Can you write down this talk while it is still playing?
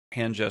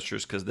hand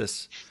gestures because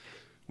this,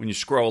 when you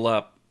scroll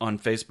up on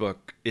Facebook,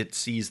 it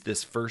sees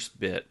this first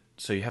bit,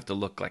 so you have to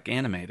look like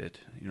animated.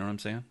 You know what I'm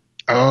saying?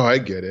 Oh, I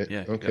get it.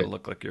 Yeah, you got to Okay.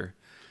 look like That's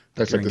you're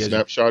like the engaging.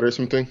 snapshot or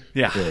something?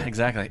 Yeah, Yeah.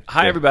 exactly.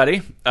 Hi, Yeah.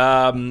 everybody.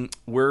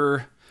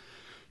 We're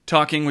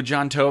talking with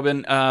Jon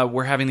Tobin.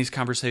 We're having these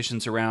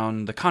conversations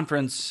around the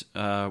conference,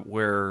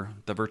 where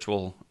the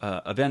virtual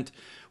event,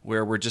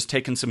 where we're just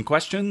taking some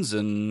questions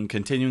and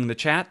continuing the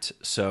chat.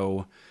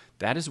 So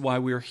that is why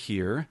we're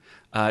here.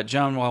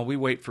 John, while we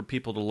wait for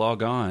people to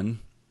log on,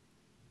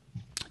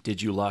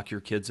 did you lock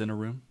your kids in a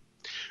room?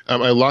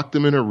 I locked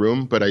them in a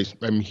room, but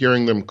I'm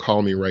hearing them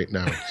call me right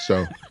now.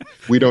 So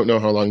we don't know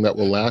how long that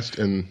will last.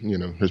 And,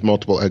 there's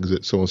multiple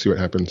exits. So we'll see what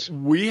happens.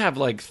 We have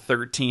like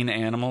 13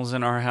 animals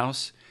in our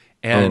house,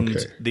 and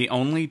Okay. the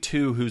only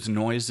two whose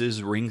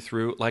noises ring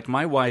through, like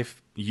my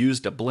wife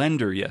used a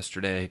blender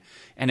yesterday,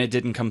 and it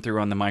didn't come through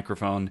on the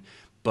microphone,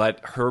 but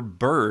her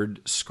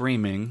bird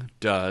screaming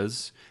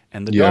does,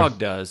 and the Yeah. dog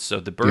does. So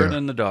the bird Yeah.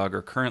 and the dog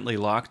are currently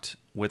locked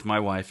with my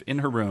wife in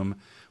her room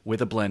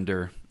with a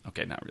blender.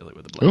 Okay, not really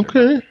with a blender, but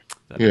Okay.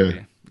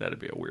 Yeah. that'd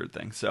be a weird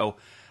thing. So,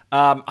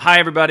 hi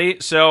everybody.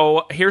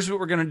 So here's what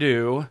we're gonna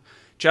do.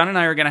 John and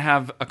I are gonna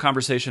have a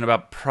conversation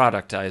about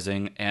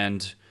productizing,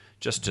 and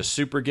just to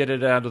super get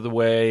it out of the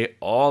way,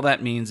 all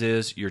that means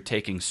is you're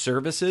taking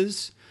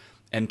services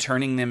and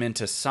turning them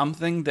into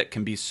something that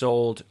can be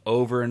sold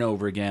over and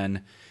over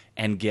again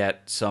and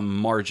get some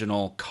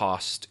marginal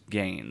cost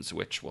gains,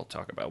 which we'll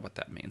talk about what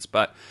that means.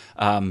 But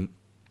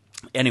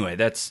anyway,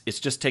 it's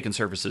just taking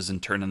services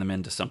and turning them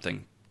into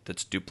something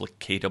that's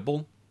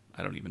duplicatable.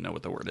 I don't even know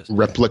what the word is.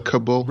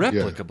 Replicable.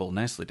 Yeah. Replicable,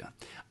 nicely done.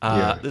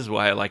 Yeah. This is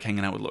why I like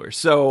hanging out with lawyers.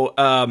 So,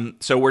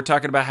 so we're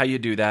talking about how you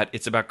do that.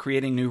 It's about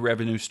creating new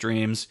revenue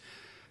streams,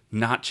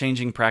 not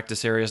changing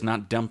practice areas,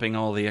 not dumping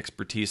all the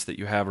expertise that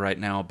you have right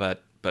now,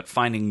 but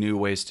finding new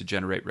ways to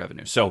generate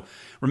revenue. So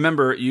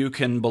remember, you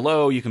can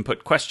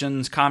put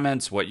questions,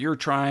 comments, what you're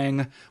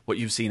trying, what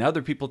you've seen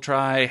other people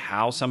try,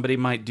 how somebody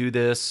might do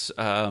this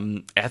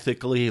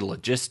ethically,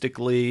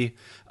 logistically,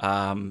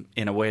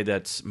 in a way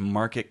that's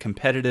market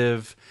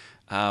competitive.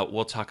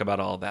 We'll talk about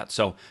all of that.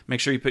 So make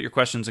sure you put your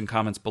questions and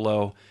comments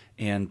below.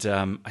 And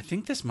I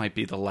think this might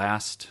be the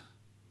last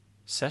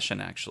session,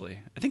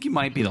 actually. I think you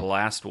might be the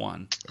last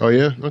one. Oh,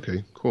 yeah.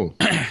 Okay. Cool.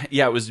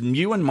 Yeah, it was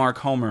you and Mark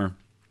Homer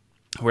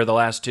were the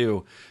last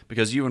two,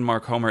 because you and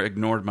Mark Homer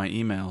ignored my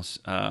emails.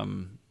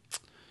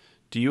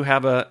 Do you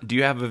have a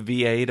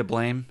VA to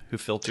blame who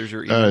filters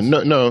your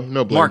emails? No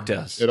blame. Mark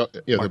does. Yeah.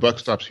 The Mark buck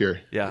does. stops here.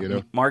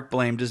 Yeah, Mark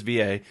blamed his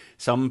VA,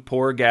 some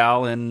poor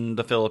gal in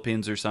the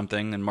Philippines or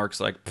something, and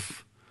Mark's like,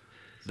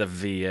 the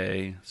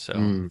VA,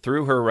 so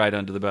threw her right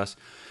under the bus.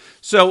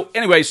 So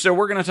anyway,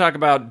 we're going to talk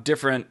about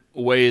different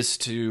ways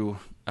to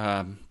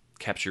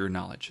capture your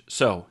knowledge.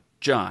 So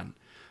John,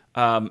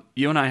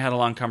 you and I had a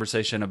long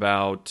conversation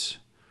about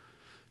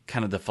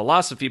kind of the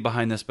philosophy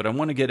behind this, but I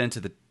want to get into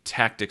the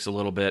tactics a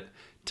little bit.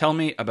 Tell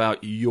me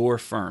about your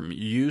firm.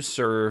 You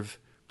serve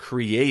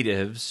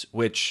creatives,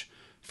 which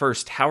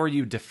first, how are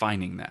you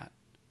defining that?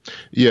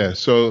 Yeah.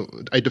 So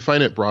I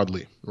define it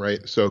broadly,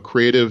 right? So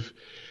creative,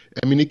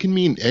 I mean, it can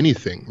mean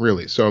anything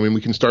really. So, I mean,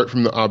 we can start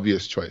from the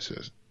obvious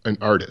choices. An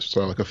artist,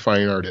 so like a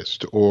fine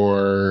artist,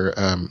 or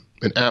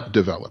an app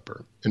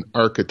developer, an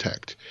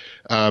architect.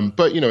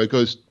 But it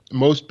goes.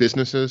 Most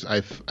businesses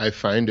I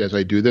find as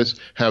I do this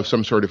have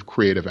some sort of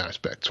creative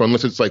aspect. So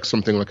unless it's like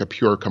something like a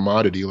pure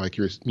commodity, like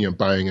you're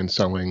buying and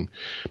selling,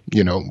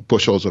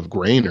 bushels of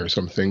grain or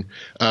something,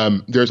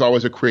 there's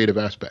always a creative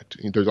aspect.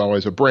 There's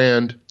always a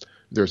brand.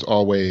 There's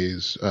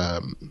always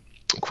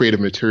creative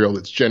material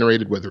that's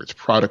generated, whether it's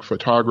product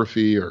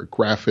photography or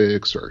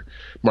graphics or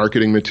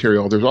marketing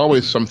material. There's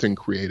always something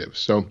creative.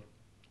 So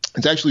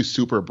it's actually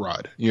super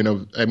broad.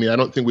 I mean, I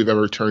don't think we've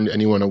ever turned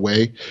anyone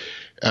away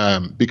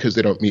because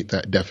they don't meet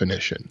that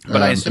definition.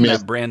 But I assume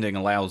that branding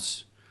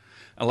allows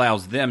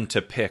them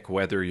to pick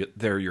whether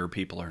they're your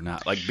people or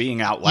not. Like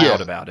being out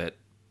loud about it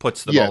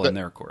puts the ball in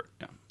their court.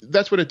 Yeah.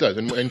 That's what it does.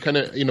 And kind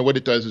of, what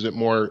it does is it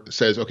more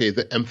says, okay,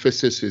 the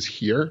emphasis is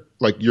here.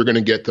 Like you're going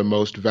to get the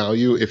most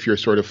value if you're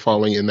sort of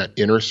falling in that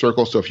inner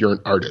circle. So if you're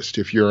an artist,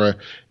 if you're an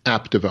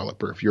app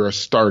developer, if you're a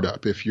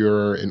startup, if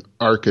you're an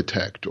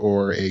architect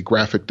or a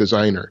graphic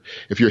designer,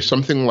 if you're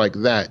something like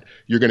that,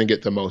 you're going to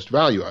get the most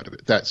value out of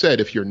it. That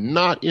said, if you're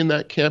not in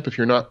that camp, if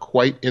you're not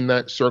quite in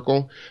that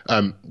circle,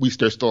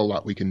 there's still a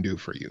lot we can do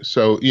for you.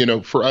 So,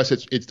 for us,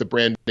 it's the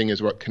branding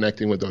is about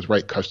connecting with those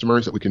right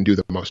customers that we can do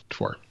the most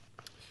for.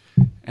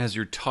 As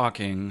you're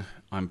talking,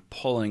 I'm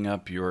pulling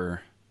up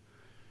your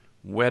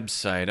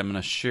website. I'm going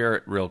to share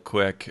it real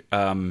quick.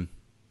 So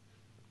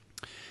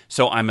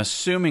I'm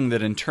assuming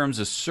that in terms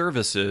of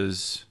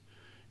services,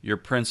 your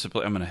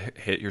principal. I'm going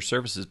to hit your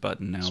services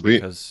button now.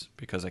 Sweet.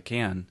 because I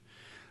can.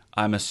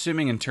 I'm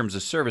assuming in terms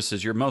of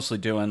services, you're mostly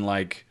doing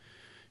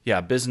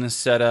business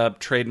setup,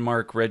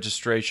 trademark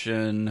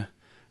registration.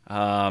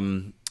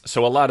 So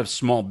a lot of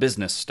small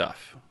business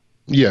stuff.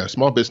 Yeah,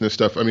 small business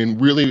stuff. I mean,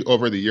 really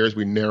over the years,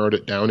 we narrowed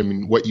it down. I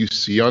mean, what you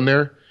see on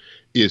there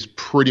is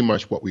pretty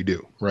much what we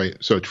do, right?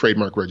 So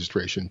trademark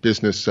registration,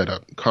 business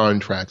setup,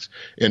 contracts,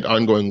 and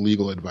ongoing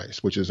legal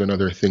advice, which is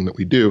another thing that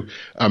we do.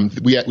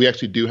 We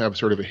actually do have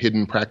sort of a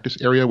hidden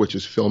practice area, which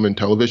is film and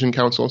television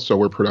counsel. So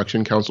we're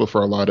production counsel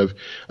for a lot of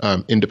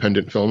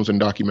independent films and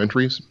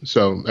documentaries.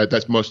 So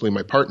that's mostly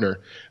my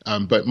partner,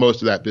 but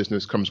most of that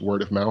business comes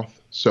word of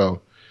mouth.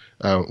 So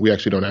we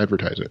actually don't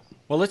advertise it.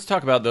 Well, let's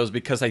talk about those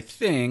because I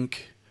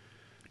think,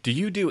 do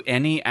you do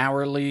any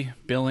hourly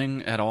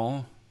billing at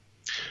all?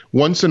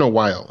 Once in a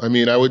while. I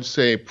mean, I would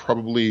say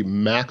probably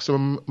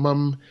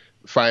maximum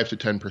 5 to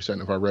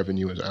 10% of our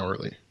revenue is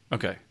hourly.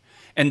 Okay.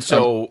 And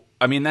so,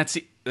 I mean, that's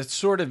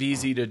sort of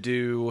easy to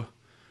do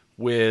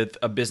with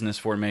a business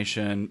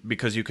formation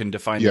because you can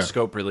define the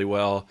scope really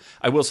well.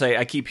 I will say,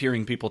 I keep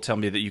hearing people tell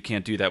me that you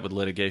can't do that with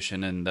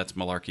litigation, and that's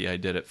malarkey. I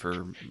did it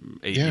for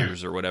 8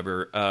 years or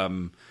whatever.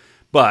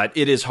 But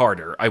it is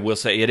harder. I will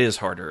say it is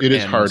harder. It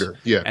is harder,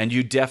 yeah. And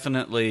you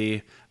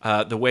definitely,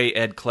 the way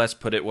Ed Kless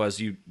put it was,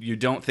 you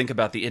don't think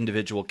about the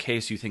individual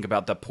case, you think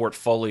about the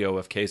portfolio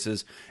of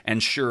cases.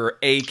 And sure,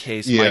 a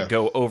case might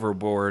go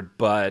overboard,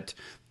 but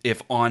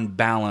if on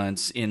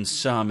balance in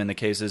the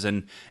cases,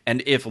 and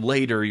if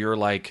later you're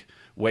like,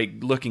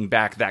 wait, looking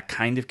back, that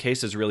kind of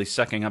case is really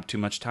sucking up too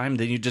much time,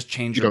 then you just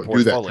change your portfolio.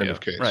 You don't do that kind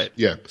of case. Right.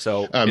 Yeah.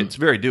 So it's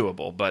very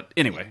doable. But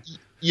anyway.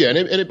 Yeah, and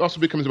it also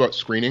becomes about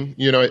screening.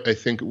 You know, I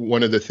think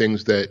one of the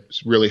things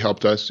that's really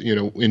helped us, you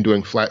know, in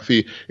doing flat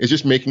fee is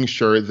just making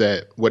sure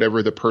that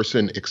whatever the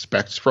person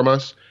expects from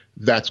us,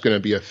 that's going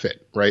to be a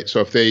fit, right? So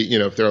if they, you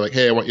know, if they're like,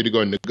 hey, I want you to go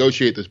and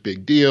negotiate this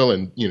big deal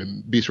and, you know,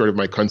 be sort of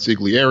my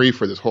consigliere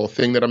for this whole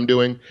thing that I'm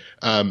doing,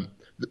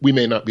 we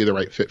may not be the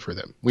right fit for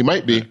them. We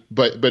might be,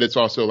 but it's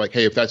also like,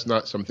 hey, if that's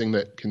not something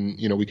that can,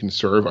 you know, we can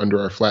serve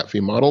under our flat fee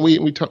model,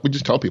 we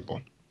just tell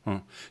people.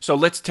 So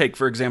let's take,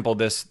 for example,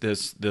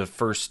 the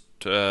first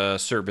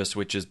service,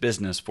 which is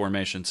business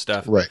formation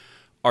stuff. Right.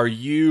 Are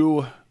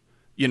you,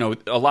 you know,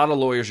 a lot of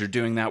lawyers are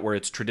doing that where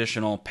it's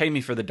traditional, pay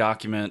me for the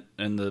document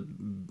and the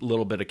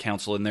little bit of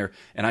counsel in there,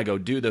 and I go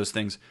do those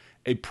things.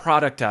 A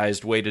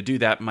productized way to do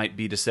that might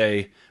be to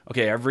say,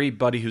 okay,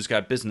 everybody who's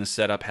got business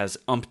set up has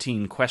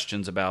umpteen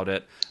questions about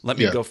it. Let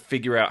me go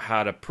figure out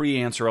how to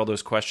pre-answer all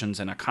those questions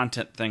in a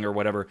content thing or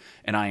whatever,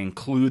 and I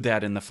include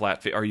that in the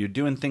flat fee. Are you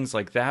doing things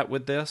like that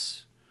with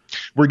this?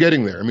 We're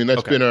getting there. I mean,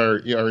 that's been our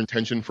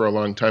intention for a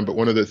long time. But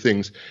one of the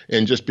things,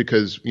 and just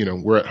because, you know,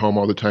 we're at home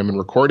all the time and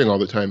recording all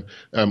the time,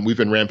 we've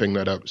been ramping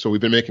that up. So we've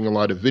been making a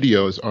lot of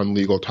videos on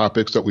legal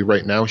topics that we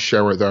right now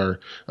share with our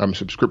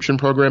subscription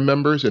program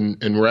members. And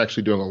we're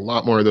actually doing a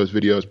lot more of those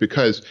videos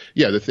because,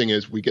 the thing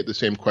is we get the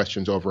same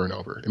questions over and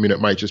over. I mean,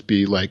 it might just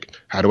be like,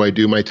 how do I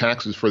do my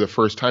taxes for the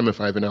first time if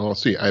I have an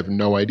LLC? I have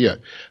no idea.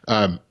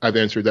 I've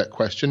answered that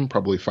question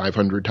probably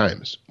 500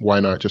 times.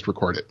 Why not just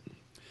record it?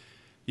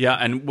 Yeah,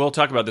 and we'll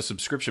talk about the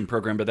subscription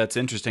program, but that's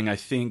interesting. I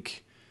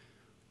think,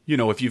 you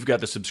know, if you've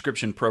got the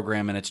subscription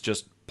program and it's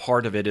just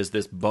part of it is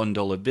this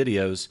bundle of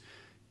videos,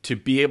 to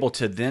be able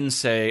to then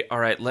say, all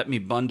right, let me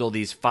bundle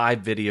these 5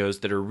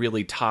 videos that are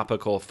really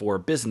topical for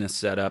business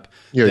setup.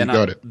 Yeah, then you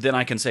got it. Then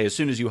I can say, as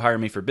soon as you hire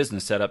me for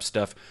business setup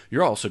stuff,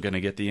 you're also going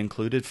to get the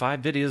included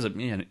 5 videos of,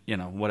 you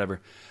know, whatever.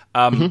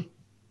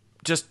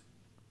 Just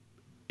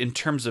in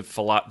terms of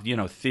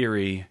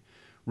theory,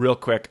 real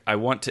quick, I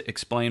want to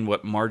explain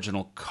what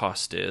marginal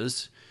cost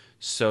is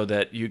so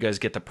that you guys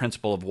get the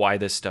principle of why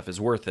this stuff is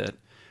worth it.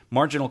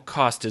 Marginal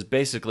cost is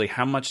basically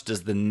how much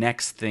does the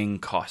next thing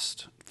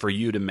cost for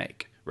you to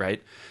make,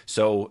 right?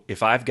 So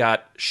if I've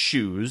got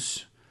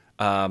shoes,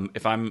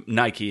 if I'm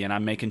Nike and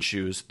I'm making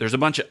shoes, there's a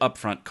bunch of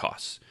upfront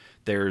costs.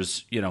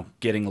 There's, you know,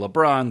 getting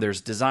LeBron,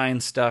 there's design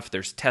stuff,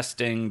 there's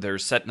testing,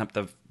 there's setting up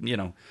the, you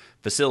know,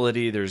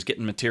 facility, there's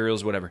getting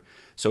materials, whatever.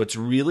 So it's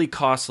really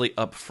costly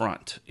up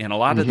front. And a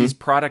lot of these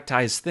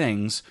productized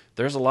things,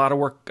 there's a lot of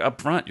work up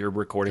front. You're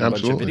recording a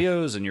bunch of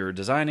videos and you're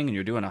designing and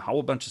you're doing a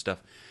whole bunch of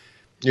stuff.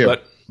 Yeah.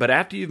 But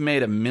after you've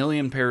made 1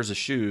 million pairs of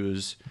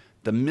shoes,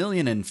 the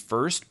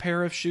 1,001st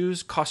pair of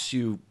shoes costs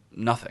you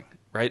nothing,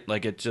 right?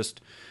 Like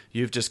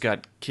you've just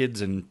got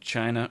kids in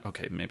China.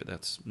 Okay, maybe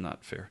that's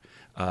not fair.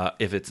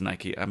 If it's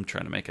Nike, I'm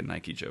trying to make a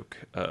Nike joke.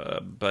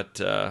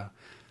 But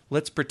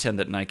let's pretend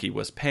that Nike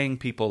was paying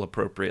people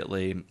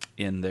appropriately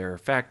in their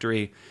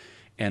factory,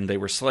 and they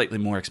were slightly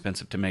more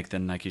expensive to make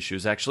than Nike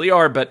shoes actually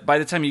are. But by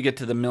the time you get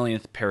to the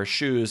 1,000th pair of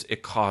shoes,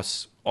 it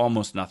costs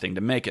almost nothing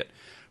to make it.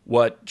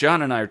 What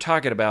John and I are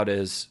talking about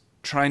is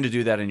trying to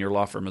do that in your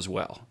law firm as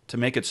well, to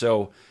make it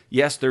so,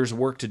 yes, there's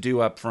work to do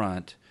up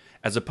front,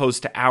 as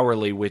opposed to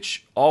hourly,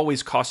 which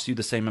always costs you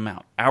the same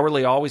amount.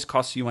 Hourly always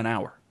costs you an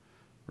hour,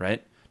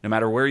 right? No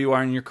matter where you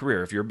are in your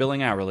career, if you're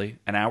billing hourly,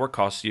 an hour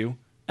costs you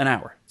an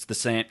hour. It's the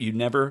same. You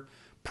never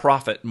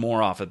profit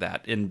more off of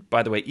that. And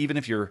by the way, even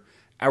if your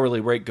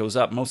hourly rate goes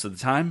up most of the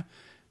time,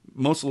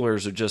 most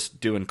lawyers are just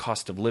doing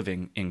cost of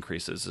living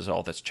increases is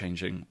all that's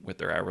changing with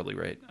their hourly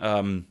rate.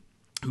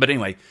 But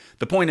anyway,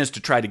 the point is to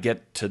try to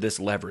get to this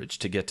leverage,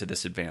 to get to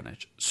this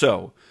advantage.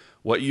 So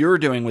what you're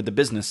doing with the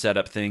business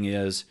setup thing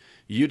is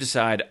you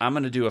decide, I'm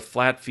going to do a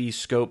flat fee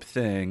scope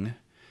thing,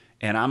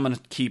 and I'm going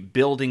to keep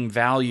building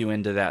value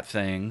into that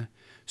thing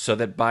so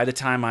that by the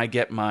time I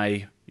get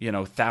my,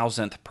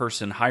 1,000th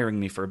person hiring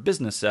me for a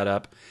business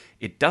setup,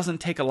 it doesn't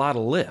take a lot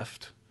of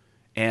lift,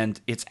 and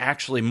it's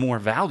actually more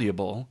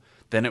valuable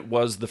than it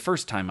was the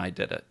first time I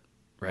did it,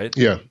 right?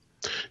 Yeah.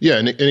 Yeah,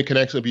 and it can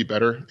actually be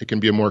better. It can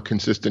be a more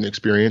consistent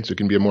experience. It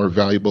can be a more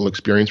valuable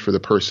experience for the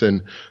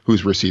person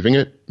who's receiving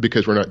it,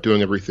 because we're not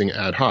doing everything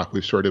ad hoc.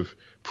 We've sort of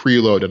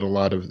preloaded a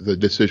lot of the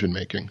decision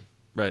making.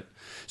 Right.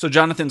 So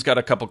Jonathan's got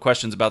a couple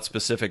questions about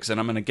specifics, and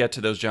I'm going to get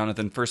to those,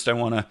 Jonathan. First, I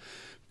want to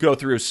go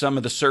through some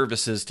of the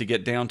services to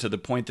get down to the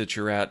point that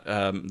you're at.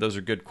 Those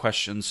are good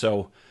questions.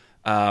 So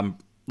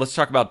let's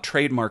talk about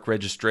trademark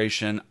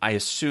registration. I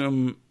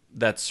assume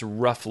that's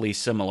roughly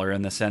similar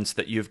in the sense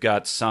that you've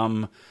got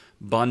some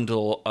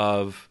bundle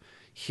of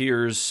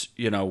here's,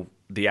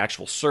 the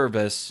actual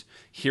service,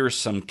 here's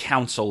some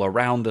counsel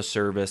around the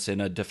service in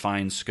a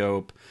defined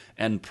scope,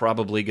 and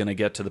probably going to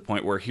get to the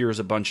point where here's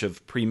a bunch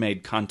of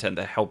pre-made content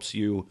that helps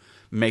you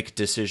make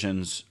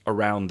decisions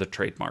around the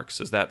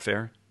trademarks. Is that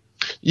fair?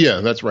 Yeah,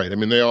 that's right. I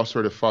mean, they all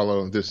sort of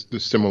follow this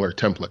similar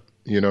template.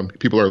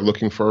 People are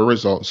looking for a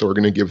result, so we're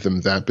going to give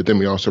them that. But then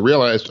we also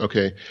realized,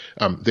 okay,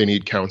 they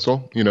need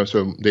counsel,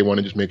 so they want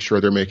to just make sure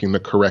they're making the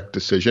correct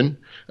decision.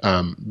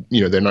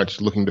 They're not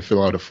just looking to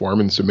fill out a form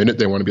and submit it.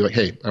 They want to be like,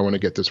 hey, I want to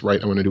get this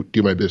right. I want to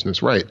do my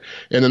business right.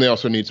 And then they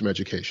also need some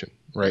education,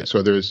 right?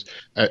 So there's,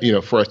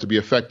 for us to be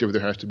effective,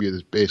 there has to be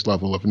this base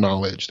level of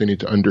knowledge. They need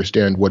to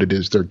understand what it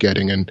is they're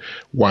getting and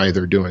why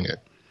they're doing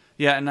it.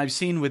 Yeah, and I've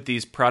seen with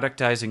these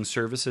productizing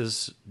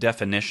services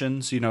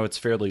definitions, it's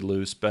fairly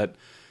loose, but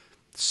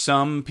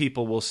some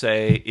people will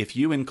say if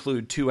you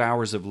include 2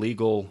 hours of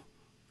legal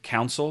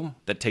counsel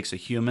that takes a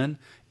human,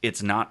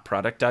 it's not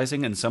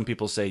productizing. And some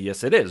people say,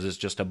 yes, it is. It's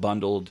just a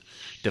bundled,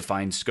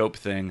 defined scope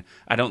thing.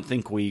 I don't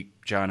think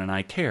John and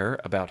I, care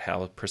about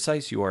how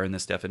precise you are in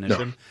this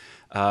definition.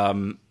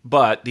 No.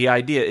 But the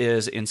idea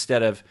is,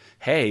 instead of,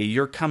 hey,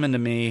 you're coming to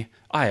me,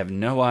 I have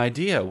no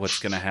idea what's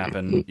going to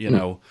happen.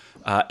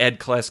 Ed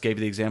Kless gave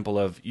the example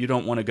of, you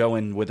don't want to go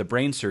in with a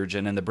brain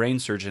surgeon, and the brain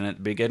surgeon at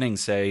the beginning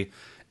say,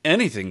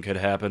 anything could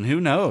happen. Who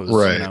knows?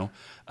 Right.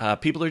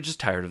 People are just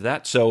tired of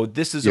that. So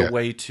this is a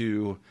way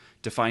to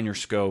define your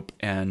scope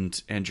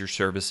and your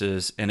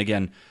services. And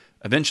again,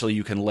 eventually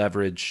you can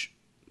leverage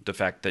the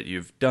fact that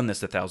you've done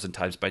this 1,000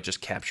 times by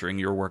just capturing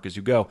your work as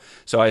you go.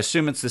 So I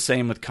assume it's the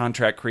same with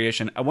contract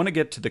creation. I want to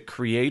get to the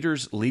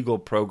creator's legal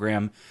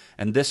program,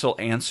 and this will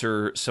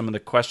answer some of the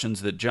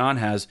questions that John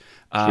has.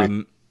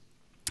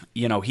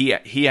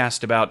 He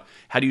asked about,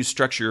 how do you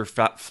structure your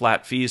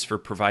flat fees for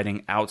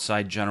providing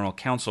outside general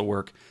counsel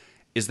work?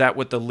 Is that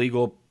what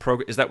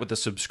is that what the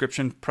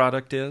subscription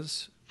product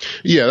is?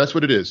 Yeah, that's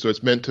what it is. So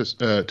it's meant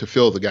to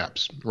fill the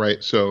gaps,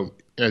 right? So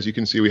as you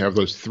can see, we have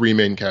those three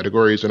main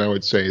categories, and I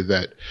would say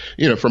that,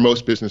 for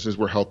most businesses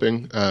we're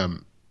helping,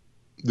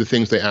 the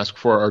things they ask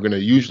for are going to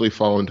usually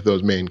fall into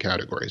those main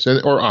categories,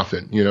 or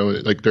often,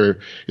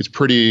 it's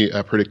pretty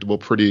predictable,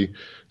 pretty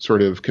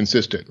sort of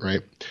consistent,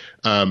 right?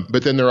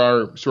 But then there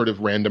are sort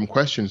of random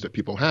questions that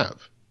people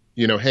have.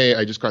 Hey,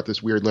 I just got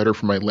this weird letter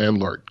from my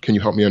landlord. Can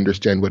you help me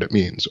understand what it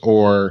means?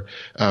 Or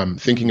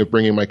thinking of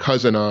bringing my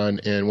cousin on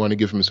and want to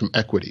give him some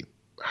equity.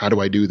 How do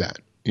I do that?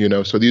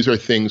 So these are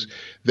things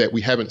that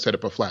we haven't set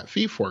up a flat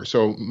fee for.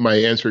 So my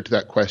answer to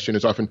that question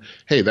is often,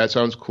 hey, that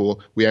sounds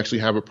cool. We actually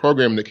have a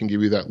program that can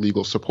give you that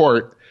legal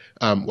support.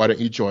 Why don't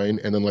you join?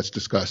 And then let's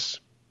discuss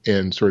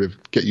and sort of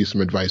get you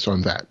some advice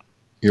on that.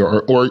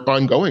 Or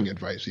ongoing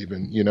advice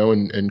even,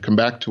 and come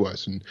back to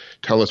us and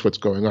tell us what's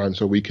going on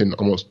so we can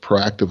almost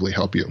proactively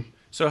help you.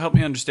 So help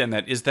me understand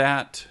that. Is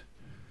that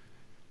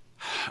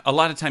a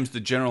lot of times the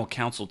general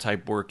counsel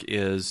type work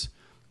is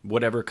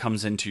whatever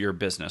comes into your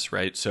business,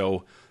 right?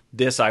 So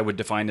this I would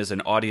define as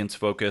an audience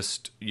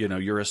focused,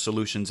 you're a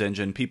solutions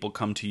engine. People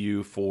come to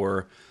you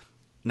for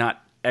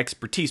not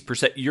expertise per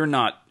se.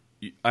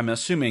 I'm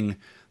assuming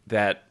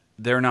that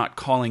they're not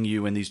calling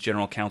you in these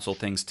general counsel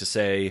things to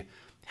say,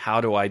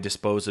 how do I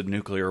dispose of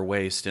nuclear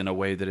waste in a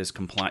way that is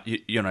compliant?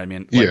 You know what I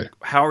mean?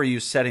 How are you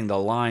setting the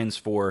lines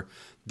for,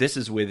 this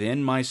is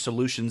within my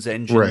solutions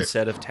engine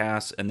set of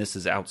tasks, and this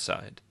is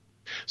outside?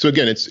 So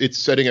again, it's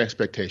setting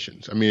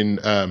expectations. I mean,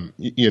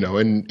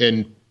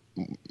 and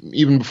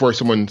even before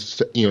someone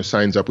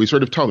signs up, we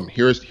sort of tell them,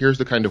 here's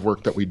the kind of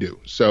work that we do.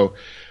 So,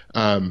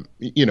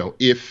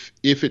 if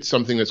it's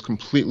something that's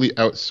completely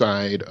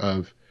outside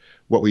of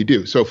what we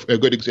do. So a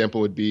good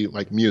example would be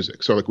like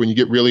music. So like when you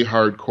get really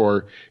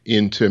hardcore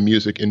into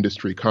music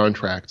industry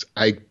contracts,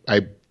 I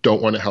don't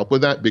want to help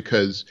with that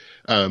because,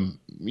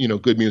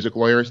 good music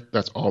lawyers,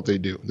 that's all they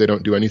do. They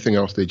don't do anything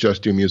else. They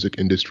just do music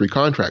industry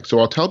contracts. So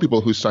I'll tell people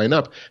who sign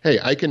up, hey,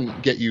 I can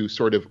get you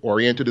sort of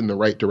oriented in the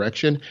right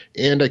direction,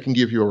 and I can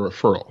give you a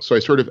referral. So I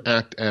sort of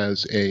act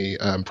as a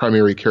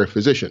primary care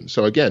physician.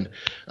 So again,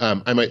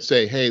 I might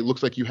say, hey,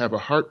 looks like you have a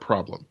heart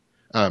problem.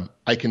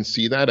 I can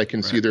see that. I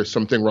can see there's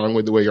something wrong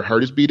with the way your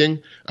heart is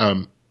beating.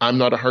 I'm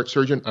not a heart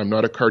surgeon. I'm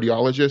not a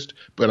cardiologist,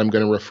 but I'm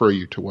going to refer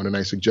you to one, and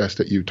I suggest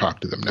that you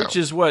talk to them now. Which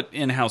is what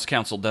in-house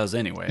counsel does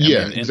anyway.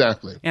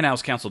 Exactly.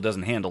 In-house counsel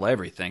doesn't handle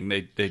everything.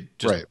 They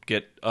just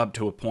get up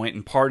to a point,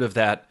 and part of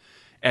that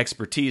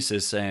expertise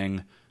is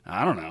saying,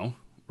 I don't know,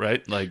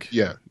 right? Like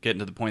Yeah. getting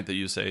to the point that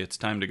you say it's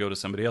time to go to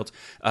somebody else.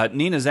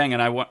 Nina Zhang,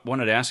 and I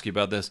wanted to ask you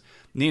about this.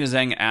 Nina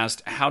Zhang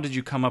asked, how did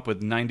you come up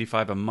with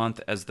 $95 a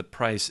month as the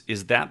price?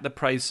 Is that the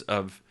price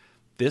of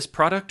this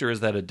product, or is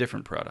that a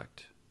different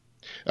product?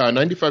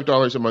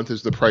 $95 a month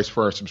is the price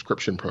for our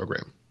subscription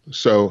program.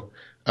 So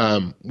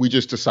we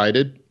just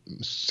decided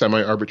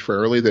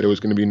semi-arbitrarily that it was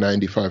going to be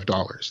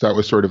 $95. That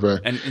was sort of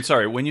a... And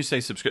sorry, when you say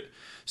subscription,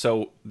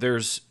 so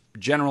there's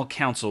general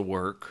counsel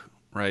work,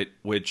 right,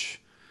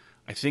 which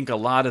I think a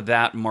lot of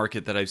that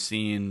market that I've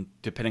seen,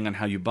 depending on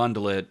how you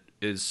bundle it,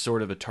 is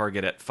sort of a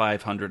target at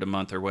 $500 a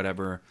month or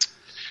whatever.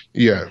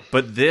 Yeah.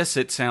 But this,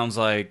 it sounds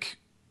like,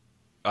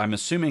 I'm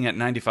assuming at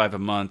 $95 a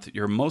month,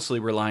 you're mostly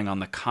relying on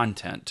the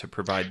content to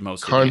provide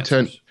most of the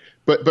answers.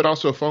 But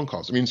also phone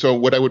calls. I mean, so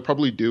what I would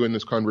probably do in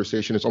this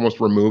conversation is almost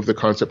remove the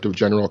concept of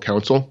general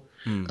counsel,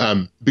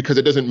 because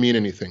it doesn't mean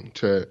anything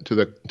to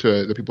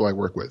the people I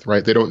work with,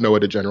 right? They don't know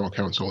what a general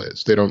counsel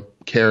is. They don't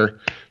care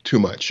too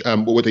much.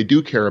 But what they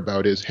do care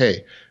about is,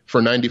 hey,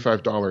 for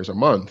 $95 a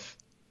month,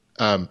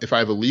 if I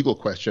have a legal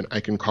question, I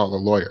can call a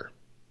lawyer.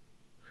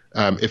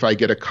 If I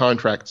get a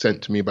contract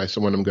sent to me by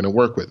someone I'm going to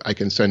work with, I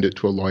can send it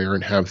to a lawyer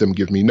and have them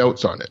give me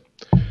notes on it.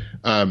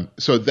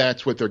 So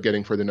that's what they're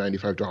getting for the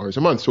 $95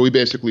 a month. So we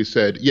basically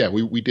said, yeah,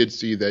 we did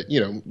see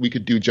that, we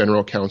could do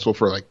general counsel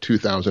for like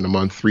 $2,000 a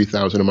month,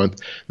 $3,000 a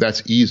month.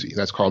 That's easy.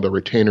 That's called a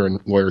retainer, and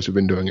lawyers have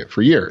been doing it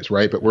for years,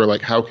 right? But we're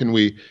like, how can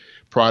we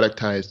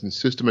productize and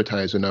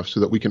systematize enough so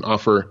that we can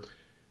offer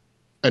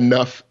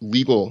enough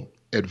legal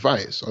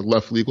advice,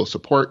 enough legal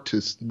support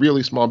to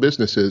really small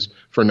businesses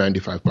for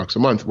 $95 a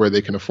month where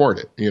they can afford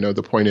it?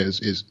 The point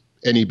is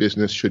any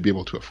business should be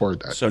able to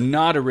afford that. So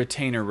not a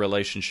retainer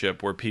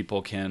relationship where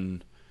people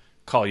can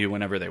call you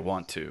whenever they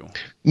want to.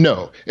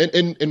 No,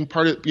 and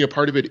part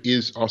of it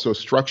is also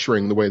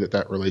structuring the way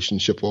that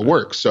relationship will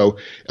work. So,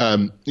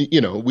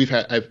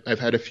 I've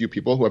had a few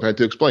people who have had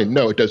to explain,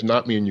 no, it does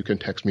not mean you can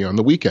text me on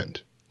the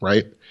weekend,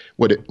 right?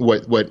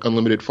 What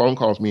unlimited phone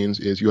calls means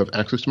is you have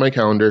access to my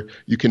calendar.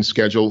 You can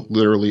schedule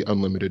literally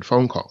unlimited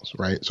phone calls,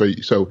 right?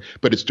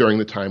 But it's during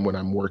the time when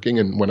I'm working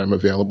and when I'm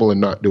available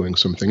and not doing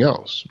something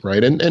else,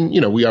 right? And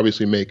we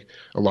obviously make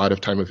a lot of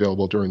time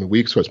available during the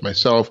week. So it's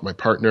myself, my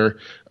partner,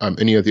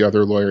 any of the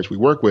other lawyers we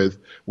work with,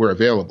 we're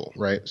available,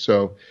 right?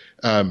 So,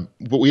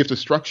 but we have to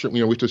structure, we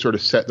have to sort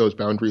of set those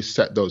boundaries,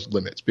 set those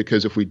limits,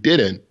 because if we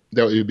didn't,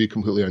 that would be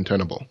completely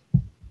untenable.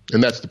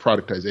 And that's the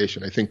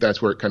productization. I think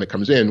that's where it kind of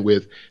comes in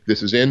with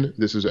this is in,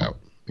 this is out.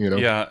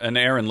 Yeah, and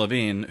Erin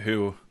Levine,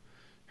 who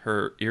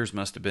her ears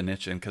must have been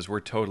itching because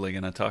we're totally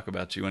going to talk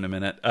about you in a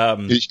minute.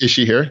 Is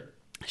she here?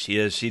 She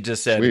is. She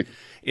just said Sweet.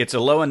 It's a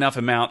low enough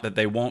amount that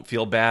they won't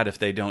feel bad if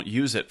they don't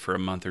use it for a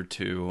month or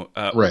two.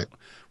 Right.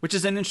 Which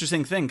is an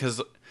interesting thing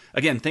because,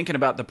 again, thinking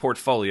about the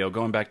portfolio,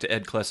 going back to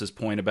Ed Kless's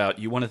point about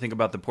you want to think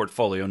about the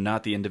portfolio,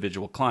 not the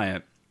individual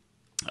client,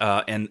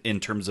 and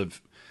in terms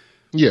of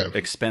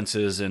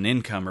expenses and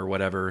income or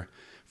whatever.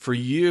 For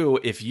you,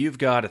 if you've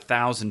got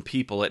 1,000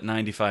 people at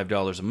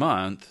 $95 a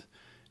month,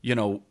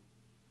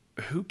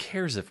 who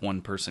cares if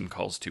one person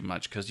calls too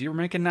much because you're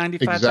making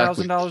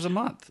 $95,000 a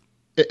month.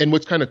 And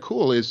what's kind of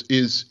cool is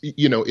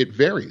it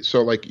varies.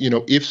 So like,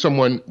 if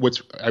someone,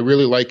 I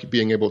really like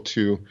being able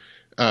to,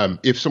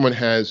 if someone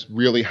has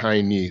really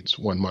high needs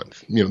one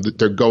month,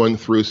 they're going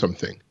through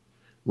something,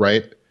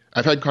 right?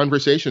 I've had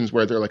conversations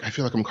where they're like, I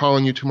feel like I'm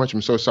calling you too much.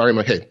 I'm so sorry. I'm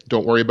like, hey,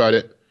 don't worry about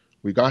it.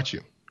 We got you.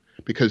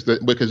 Because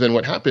then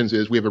what happens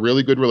is we have a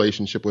really good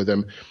relationship with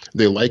them.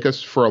 They like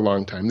us for a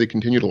long time. They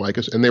continue to like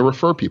us, and they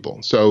refer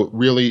people. So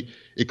really,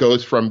 it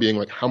goes from being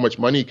like, how much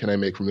money can I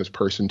make from this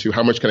person to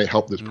how much can I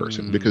help this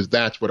person? Because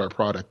that's what our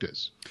product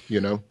is,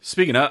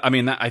 Speaking of,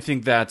 I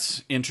think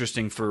that's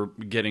interesting for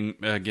getting,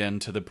 again,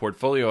 to the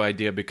portfolio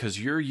idea, because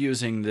you're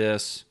using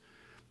this,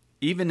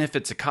 even if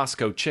it's a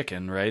Costco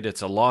chicken, right?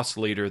 It's a loss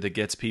leader that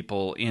gets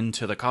people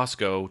into the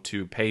Costco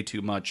to pay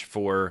too much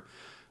for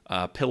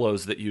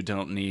pillows that you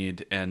don't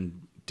need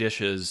and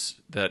dishes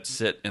that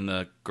sit in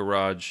the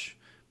garage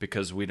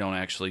because we don't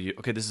actually...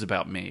 Okay, this is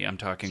about me. I'm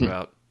talking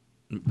about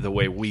the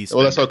way we spend.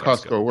 Well, that's how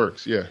Costco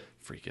works, yeah.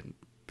 Freaking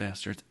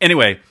bastards.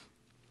 Anyway,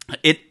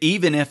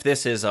 even if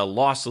this is a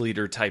loss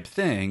leader type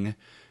thing,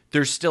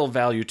 there's still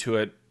value to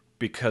it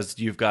because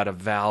you've got a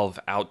valve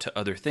out to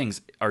other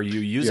things. Are you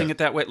using it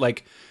that way?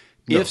 Like,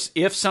 No.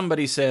 if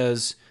somebody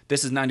says...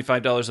 this is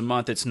 $95 a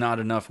month, it's not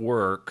enough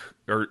work,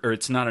 or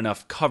it's not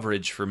enough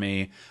coverage for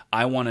me.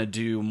 I want to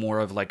do more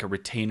of like a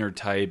retainer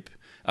type.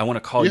 I want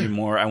to call you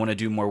more. I want to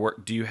do more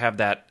work. Do you have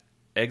that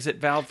exit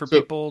valve for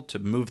people to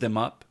move them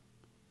up?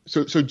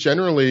 So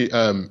generally,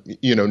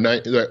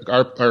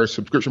 our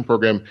subscription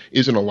program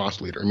isn't a loss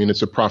leader. I mean,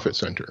 it's a profit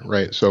center,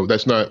 right? So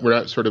we're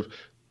not sort of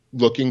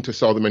looking to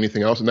sell them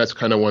anything else. And that's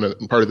kind of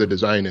part of the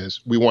design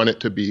is we want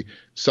it to be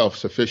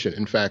self-sufficient.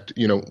 In fact,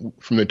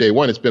 from the day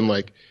one, it's been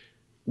like,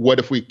 what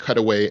if we cut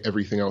away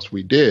everything else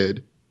we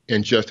did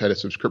and just had a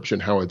subscription?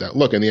 How would that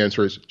look? And the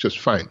answer is just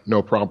fine,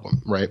 no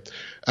problem, right?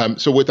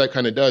 So what that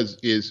kind of does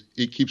is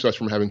it keeps us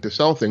from having to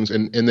sell things.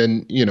 And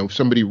then, if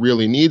somebody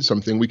really needs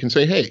something, we can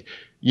say, hey,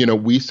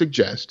 we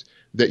suggest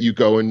that you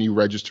go and you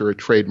register a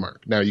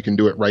trademark. Now you can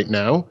do it right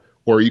now,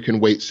 or you can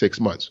wait 6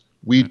 months.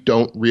 We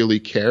don't really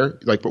care,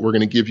 but we're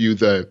going to give you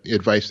the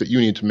advice that you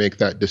need to make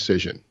that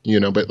decision,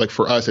 but like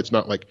for us, it's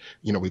not like,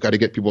 we got to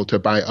get people to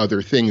buy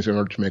other things in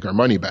order to make our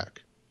money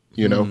back,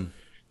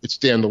 It's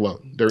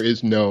standalone. There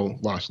is no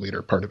loss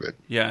leader part of it.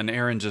 Yeah, and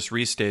Aaron just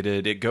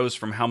restated, it goes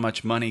from how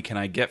much money can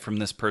I get from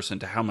this person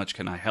to how much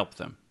can I help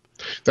them.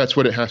 That's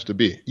what it has to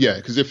be. Yeah,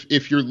 because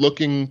if you're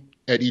looking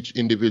at each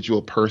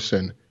individual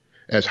person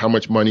as how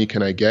much money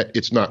can I get,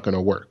 it's not going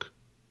to work.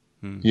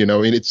 And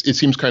it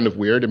seems kind of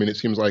weird. I mean, it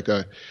seems like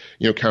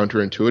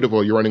counterintuitive.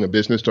 Well, you're running a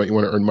business. Don't you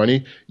want to earn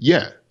money?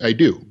 Yeah, I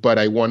do. But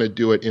I want to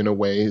do it in a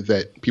way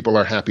that people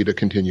are happy to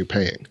continue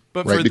paying.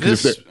 But right? for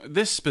Because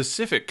this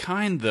specific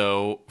kind,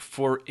 though,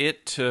 for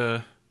it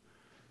to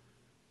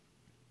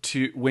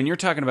when you're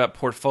talking about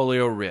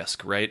portfolio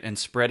risk, right, and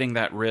spreading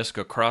that risk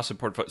across a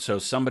portfolio, so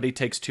somebody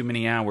takes too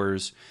many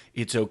hours,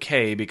 it's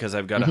okay because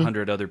I've got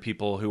 100 other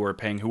people who are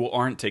paying who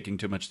aren't taking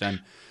too much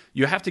time.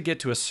 You have to get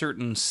to a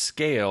certain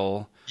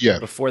scale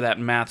before that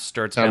math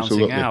starts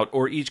bouncing out,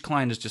 or each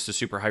client is just a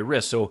super high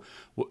risk. So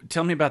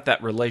tell me about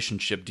that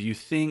relationship. Do you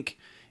think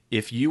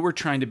if you were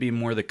trying to be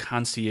more the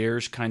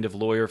concierge kind of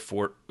lawyer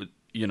for,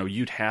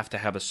 you'd have to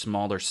have a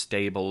smaller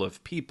stable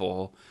of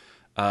people,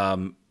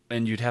 and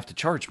you'd have to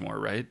charge more,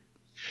 right?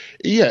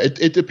 Yeah,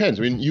 it depends.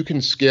 I mean, you can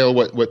scale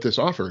what this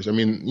offers. I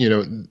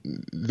mean,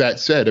 that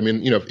said, I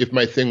mean, if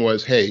my thing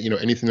was, hey,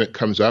 anything that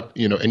comes up,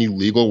 any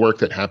legal work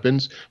that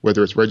happens,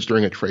 whether it's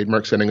registering a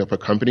trademark, setting up a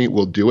company,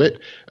 we'll do it.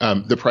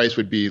 The price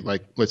would be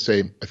like, let's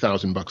say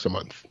 $1,000 a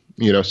month,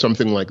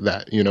 something like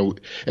that,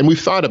 and we've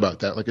thought about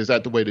that. Like, is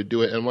that the way to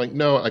do it? And I'm like,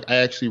 no, like I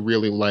actually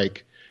really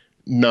like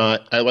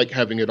I like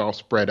having it all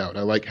spread out.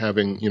 I like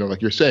having,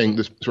 like you're saying,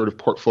 this sort of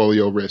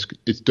portfolio risk.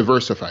 It's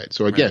diversified.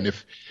 So again,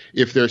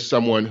 if there's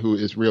someone who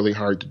is really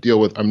hard to deal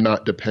with, I'm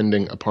not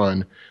depending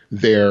upon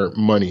their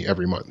money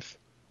every month.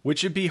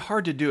 Which would be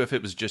hard to do if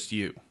it was just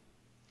you,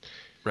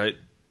 right?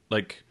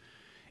 Like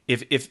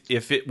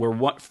if it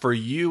were for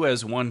you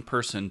as one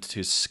person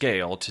to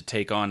scale to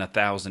take on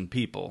 1,000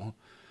 people,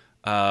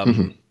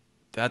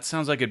 that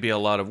sounds like it'd be a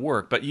lot of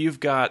work. But you've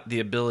got the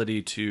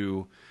ability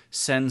to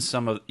send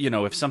some of,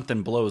 if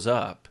something blows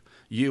up,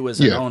 you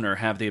as an owner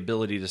have the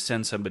ability to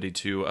send somebody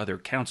to other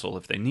counsel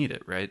if they need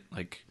it, right?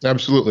 Like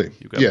absolutely,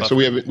 yeah. So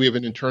we have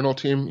an internal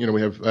team.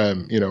 We have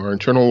our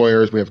internal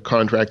lawyers. We have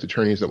contract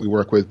attorneys that we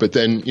work with. But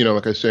then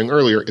like I was saying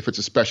earlier, if it's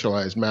a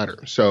specialized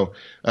matter, so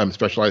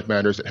specialized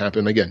matters that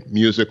happen again,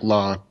 music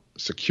law,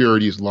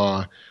 securities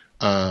law,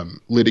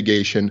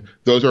 litigation,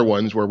 those are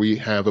ones where we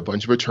have a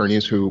bunch of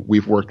attorneys who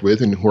we've worked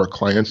with and who our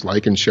clients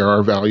like and share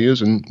our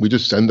values, and we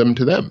just send them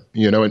to them,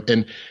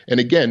 and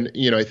again,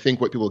 I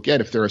think what people get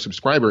if they're a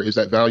subscriber is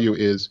that value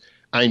is,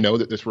 I know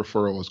that this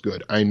referral is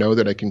good. I know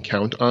that I can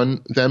count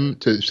on them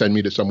to send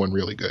me to someone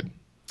really good.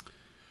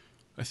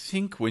 I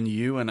think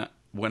when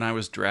I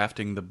was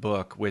drafting the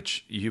book,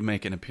 which you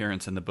make an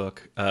appearance in the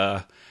book,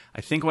 I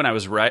think when I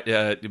was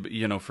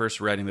first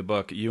writing the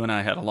book, you and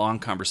I had a long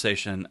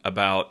conversation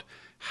about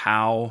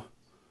how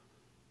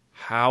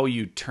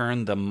you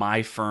turn the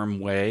My Firm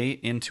way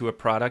into a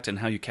product and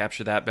how you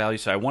capture that value.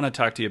 So I want to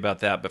talk to you about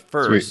that. But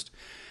first, sweet.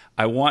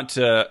 I want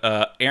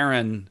to,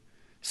 Aaron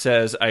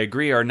says, I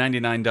agree our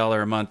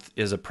 $99 a month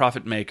is a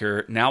profit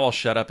maker. Now I'll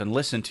shut up and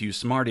listen to you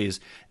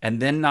smarties. And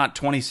then not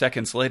 20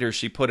 seconds later,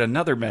 she put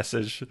another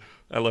message.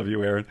 I love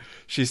you, Aaron.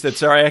 She said,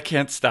 sorry, I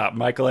can't stop.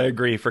 Michael, I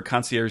agree. For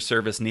concierge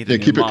service, need a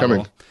new keep model. It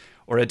coming.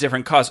 Or a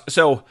different cause.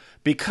 So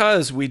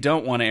because we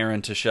don't want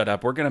Aaron to shut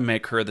up, we're going to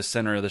make her the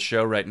center of the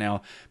show right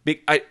now.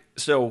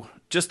 So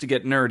just to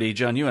get nerdy,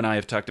 John, you and I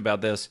have talked about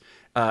this.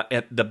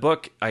 At the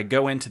book, I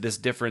go into this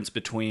difference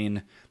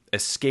between a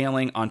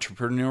scaling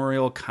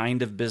entrepreneurial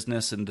kind of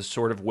business and the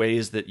sort of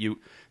ways that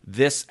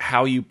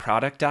how you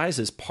productize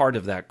is part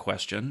of that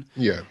question.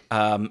 Yeah.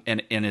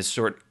 And is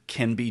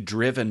can be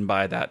driven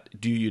by that.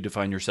 Do you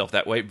define yourself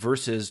that way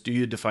versus do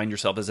you define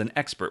yourself as an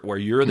expert where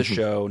you're the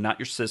show, not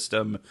your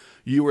system.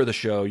 You are the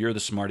show. You're the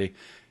smarty.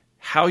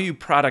 How you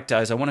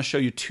productize. I want to show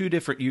you two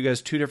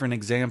different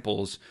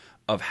examples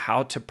of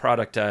how to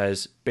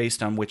productize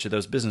based on which of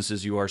those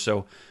businesses you are.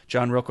 So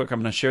John, real quick, I'm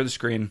going to share the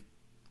screen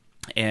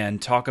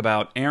and talk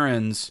about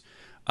Aaron's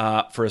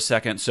for a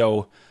second.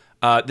 So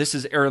this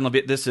is Aaron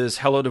Levitt. This is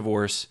Hello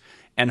Divorce.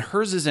 And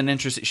hers is an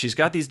interesting, she's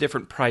got these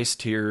different price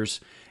tiers.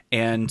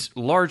 And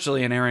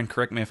largely, and Aaron,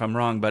 correct me if I'm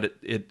wrong, but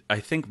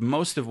I think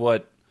most of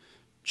what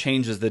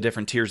changes the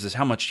different tiers is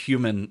how much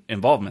human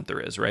involvement there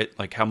is, right?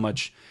 Like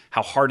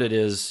how hard it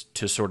is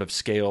to sort of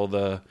scale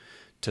the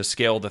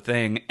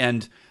thing.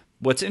 And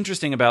what's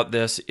interesting about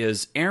this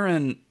is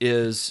Aaron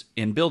is,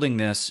 in building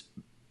this,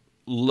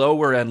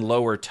 lower and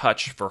lower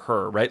touch for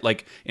her, right?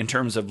 Like in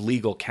terms of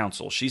legal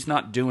counsel. She's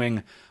not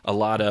doing a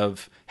lot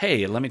of,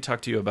 hey, let me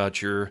talk to you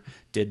about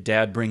did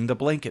dad bring the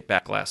blanket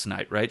back last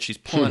night, right? She's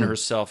pulling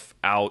herself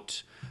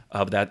out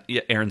of that.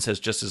 Aaron says,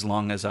 just as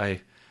long as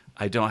I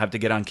don't have to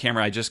get on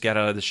camera, I just got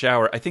out of the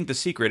shower. I think the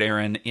secret,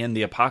 Aaron, in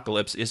the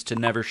apocalypse is to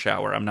never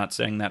shower. I'm not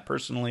saying that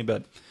personally,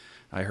 but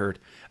I heard.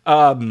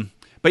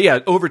 But yeah,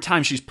 over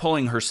time she's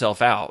pulling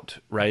herself out,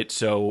 right?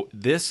 So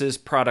this is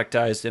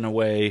productized in a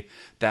way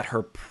that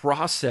her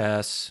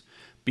process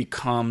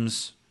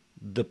becomes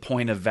the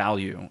point of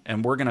value.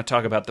 And we're going to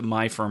talk about the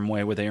My Firm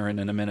way with Aaron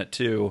in a minute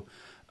too.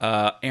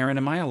 Aaron,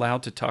 am I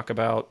allowed to talk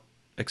about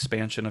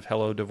expansion of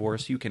Hello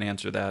Divorce? You can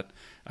answer that.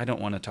 I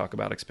don't want to talk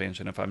about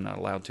expansion if I'm not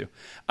allowed to.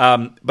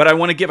 But I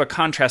want to give a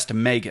contrast to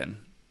Megan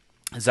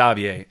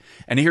Xavier.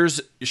 And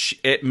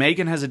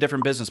Megan has a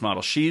different business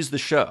model. She's the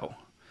show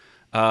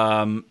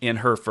in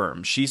her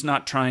firm. She's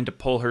not trying to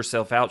pull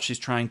herself out. She's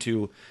trying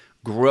to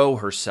grow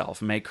herself,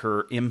 make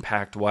her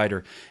impact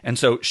wider. And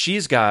so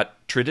she's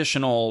got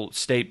traditional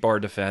state bar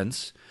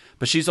defense,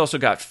 but she's also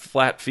got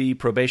flat fee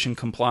probation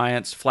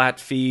compliance, flat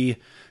fee.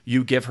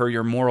 You give her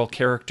your moral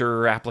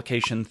character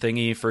application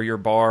thingy for your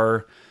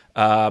bar.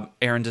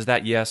 Aaron, does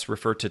that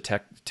refer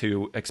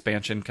to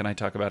expansion? Can I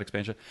talk about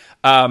expansion?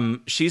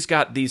 She's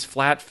got these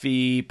flat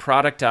fee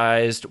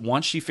productized.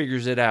 Once she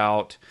figures it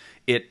out,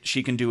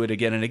 she can do it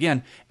again and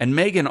again. And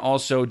Megan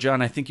also,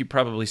 John, I think you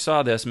probably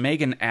saw this.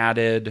 Megan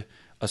added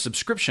a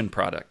subscription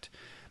product,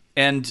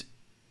 and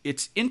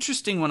it's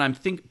interesting when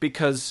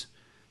because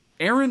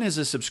Aaron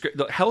is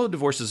Hello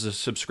Divorce is a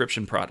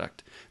subscription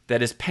product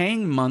that is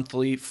paying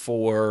monthly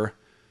for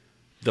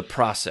the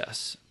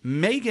process.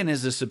 Megan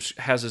has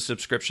a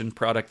subscription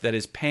product that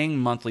is paying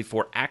monthly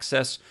for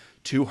access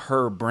to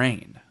her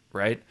brain,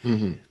 right?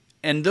 Mm-hmm.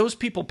 And those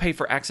people pay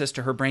for access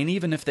to her brain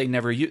even if they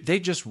never use. They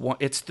just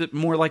want. It's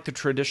more like the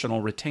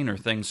traditional retainer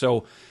thing.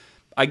 So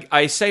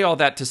I say all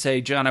that to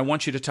say, John, I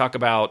want you to talk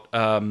about.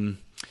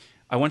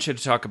 I want you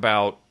to talk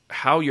about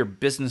how your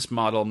business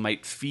model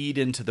might feed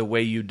into the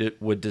way you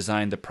would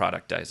design the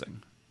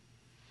productizing.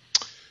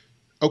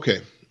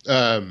 Okay.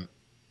 And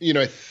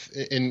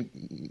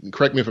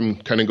correct me if I'm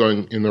kind of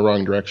going in the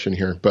wrong direction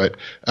here, but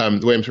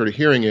the way I'm sort of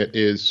hearing it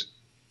is,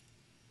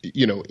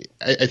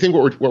 I think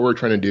what we're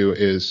trying to do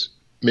is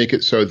make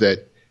it so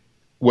that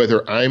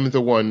whether I'm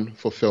the one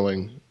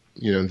fulfilling,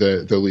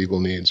 the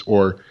legal needs,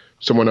 or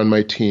someone on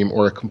my team,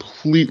 or a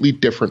completely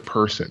different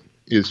person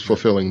is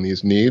fulfilling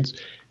these needs,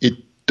 it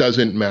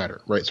doesn't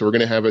matter, right? So we're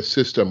going to have a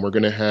system. We're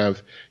going to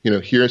have,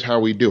 here's how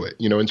we do it,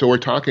 and so we're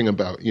talking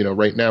about,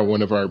 right now,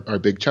 one of our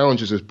big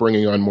challenges is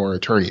bringing on more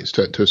attorneys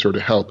to sort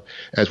of help.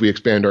 As we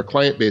expand our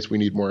client base, we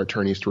need more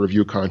attorneys to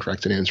review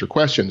contracts and answer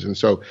questions. And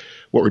so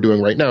what we're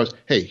doing right now is,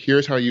 hey,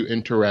 here's how you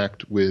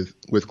interact with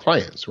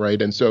clients,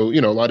 right? And so,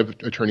 a lot of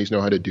attorneys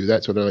know how to do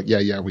that. So they're like,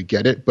 yeah, we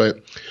get it.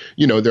 But,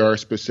 there are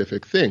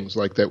specific things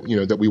like that,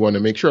 that we want to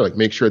make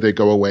sure they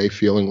go away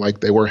feeling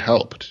like they were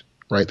helped.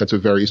 Right. That's a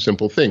very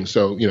simple thing.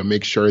 So,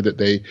 make sure that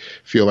they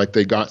feel like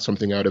they got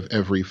something out of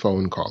every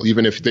phone call,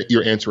 even if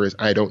your answer is,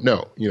 I don't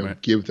know, right.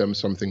 Give them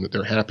something that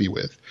they're happy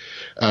with,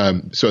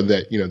 so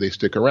that, they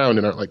stick around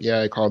and aren't like,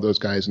 yeah, I called those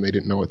guys and they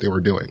didn't know what they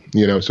were doing,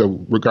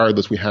 so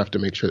regardless, we have to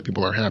make sure that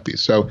people are happy.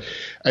 So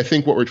I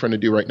think what we're trying to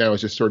do right now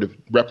is just sort of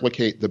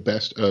replicate the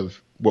best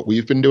of what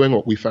we've been doing,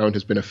 what we found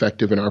has been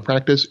effective in our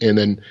practice, and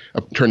then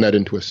turn that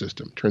into a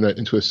system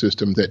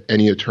that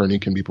any attorney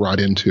can be brought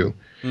into,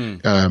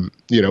 and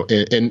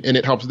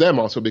it helps them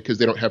also because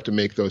they don't have to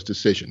make those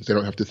decisions. They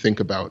don't have to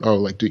think about,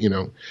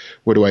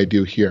 what do I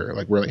do here?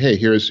 Like, we're like, hey,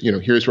 here's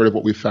sort of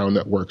what we found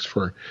that works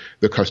for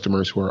the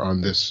customers who are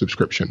on this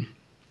subscription.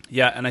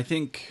 Yeah. And I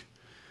think,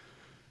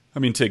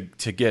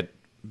 to get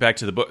back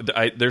to the book,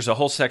 there's a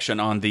whole section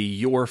on the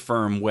your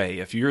firm way.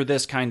 If you're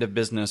this kind of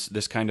business,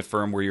 this kind of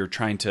firm where you're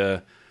trying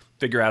to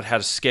figure out how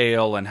to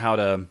scale and how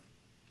to,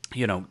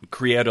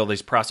 create all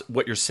these process,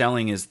 what you're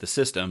selling is the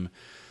system.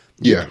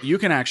 Yeah. You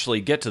can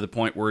actually get to the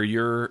point where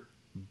you're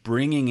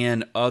bringing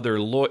in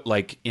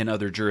like in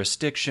other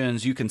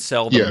jurisdictions. You can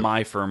sell the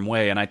My Firm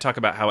way. And I talk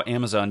about how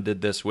Amazon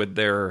did this with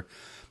their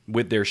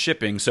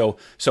shipping. So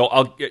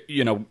I'll,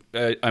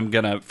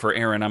 for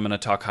Aaron, I'm going to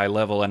talk high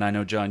level. And I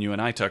know, John, you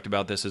and I talked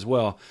about this as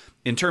well.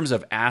 In terms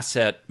of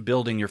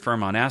building your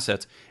firm on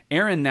assets,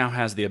 Aaron now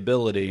has the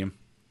ability,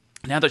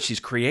 now that she's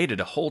created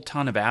a whole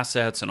ton of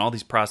assets and all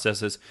these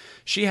processes,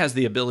 she has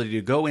the ability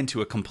to go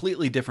into a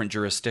completely different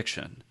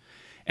jurisdiction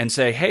and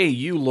say, hey,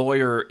 you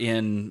lawyer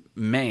in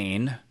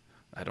Maine,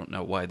 I don't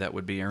know why that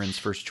would be Aaron's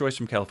first choice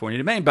from California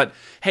to Maine, but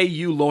hey,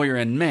 you lawyer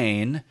in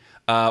Maine,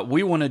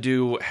 we want to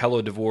do Hello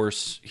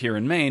Divorce here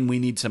in Maine. We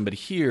need somebody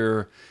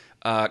here.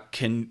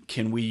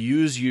 Can we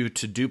use you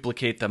to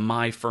duplicate the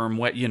My Firm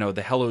way,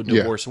 the Hello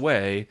Divorce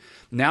way?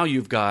 Now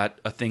you've got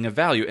a thing of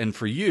value. And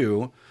for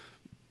you,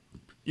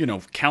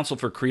 counsel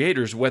for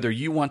creators, whether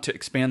you want to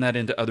expand that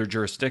into other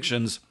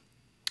jurisdictions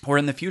or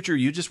in the future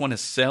you just want to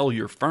sell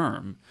your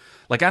firm.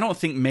 Like, I don't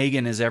think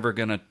Megan is ever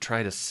going to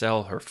try to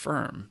sell her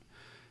firm.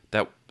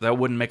 That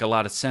wouldn't make a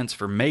lot of sense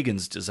for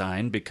Megan's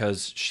design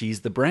because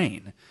she's the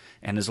brain.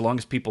 And as long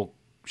as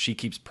she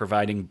keeps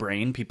providing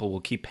brain, people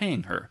will keep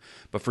paying her.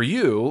 But for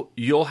you,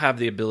 you'll have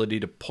the ability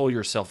to pull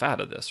yourself out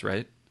of this,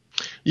 right?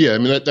 Yeah,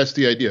 that's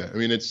the idea.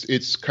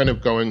 It's kind of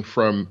going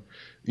from,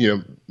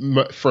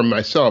 from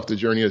myself, the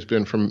journey has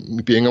been from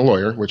being a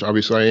lawyer, which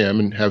obviously I am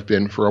and have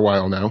been for a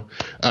while now,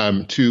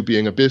 to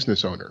being a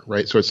business owner,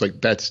 right? So it's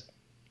like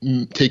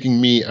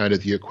taking me out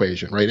of the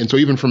equation, right? And so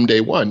even from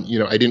day one,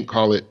 I didn't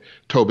call it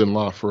Tobin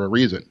Law for a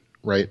reason,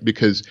 right?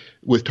 Because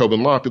with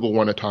Tobin Law, people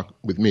want to talk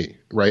with me,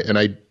 right?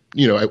 And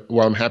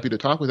while I'm happy to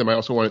talk with them, I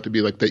also want it to be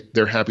like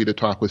they're happy to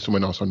talk with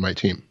someone else on my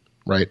team,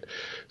 right?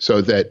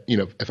 So that,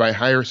 if I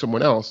hire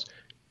someone else,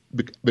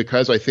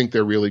 because I think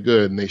they're really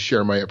good and they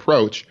share my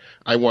approach,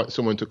 I want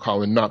someone to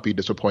call and not be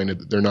disappointed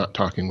that they're not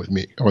talking with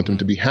me. I want them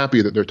to be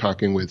happy that they're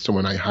talking with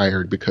someone I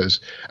hired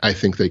because I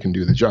think they can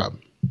do the job.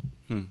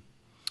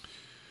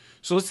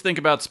 So let's think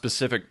about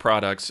specific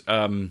products.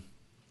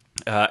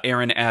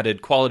 Aaron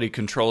added quality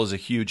control is a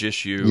huge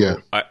issue. Yeah.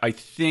 I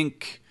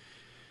think,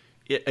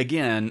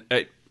 again,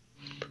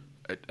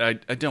 I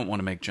don't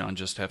want to make John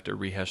just have to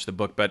rehash the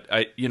book, but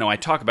I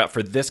talk about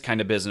for this kind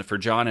of business, for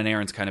John and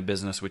Aaron's kind of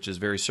business, which is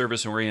very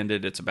service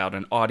oriented. It's about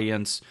an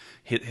audience.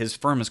 His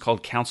firm is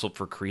called Counsel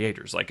for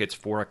Creators. Like it's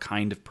for a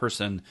kind of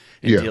person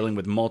and dealing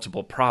with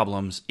multiple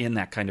problems in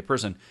that kind of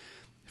person.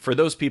 For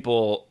those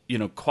people,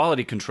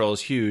 quality control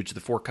is huge.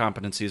 The 4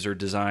 competencies are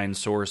design,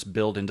 source,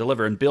 build, and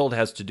deliver. And build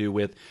has to do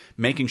with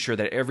making sure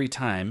that every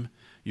time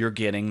you're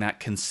getting that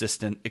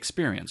consistent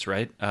experience,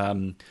 right?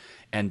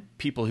 And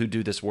people who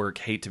do this work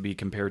hate to be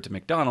compared to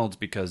McDonald's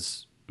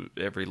because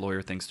every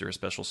lawyer thinks they're a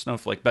special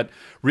snowflake. But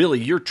really,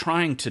 you're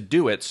trying to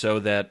do it so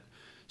that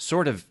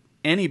sort of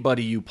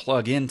anybody you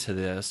plug into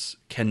this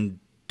can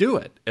do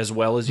it as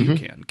well as you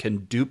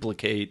can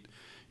duplicate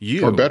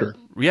you. Or better.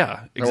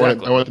 Yeah,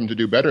 exactly. I want them to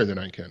do better than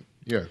I can.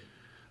 Yeah.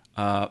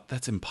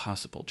 That's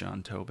impossible,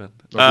 Jon Tobin.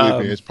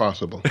 Believe me, it's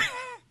possible.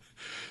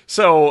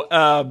 So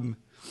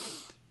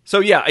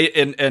yeah,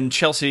 and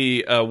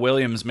Chelsea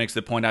Williams makes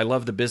the point. I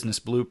love the business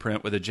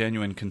blueprint with a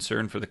genuine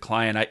concern for the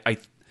client.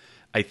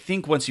 I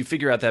think once you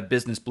figure out that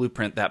business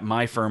blueprint, that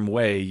my firm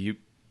way,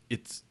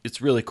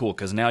 it's really cool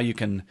because now you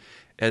can,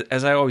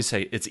 as I always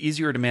say, it's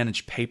easier to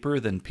manage paper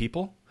than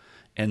people.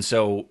 And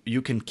so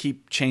you can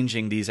keep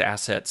changing these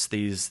assets,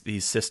 these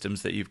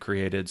systems that you've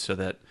created so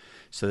that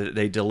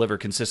they deliver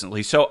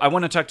consistently. So I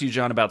want to talk to you,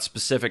 John, about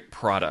specific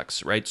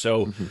products, right?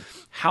 So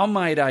how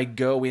might I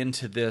go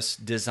into this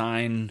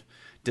designing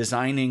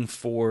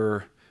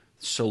for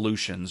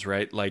solutions,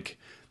 right? Like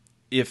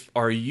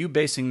are you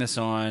basing this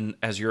on,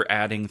 as you're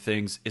adding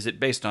things, is it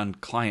based on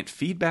client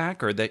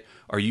feedback? Or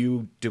are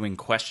you doing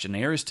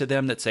questionnaires to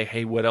them that say,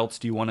 hey, what else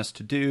do you want us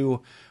to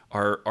do?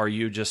 Are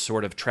you just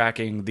sort of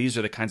tracking, these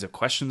are the kinds of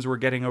questions we're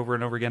getting over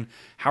and over again?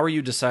 How are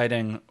you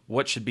deciding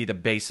what should be the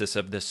basis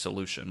of this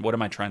solution? What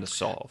am I trying to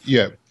solve?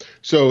 Yeah.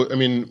 So,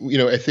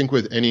 I think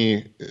with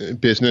any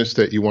business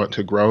that you want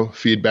to grow,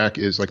 feedback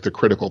is like the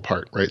critical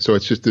part, right? So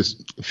it's just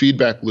this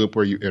feedback loop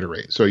where you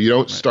iterate. So you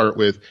don't start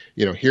with,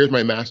 here's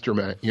my master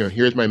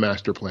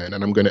plan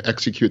and I'm going to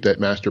execute that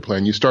master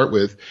plan. You start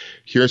with,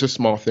 here's a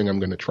small thing I'm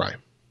going to try,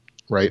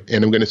 right?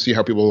 And I'm going to see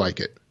how people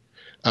like it.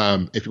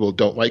 If people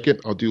don't like it,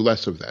 I'll do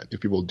less of that.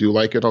 If people do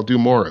like it, I'll do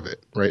more of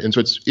it, right? And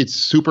so it's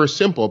super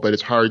simple, but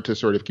it's hard to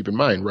sort of keep in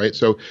mind, right?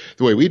 So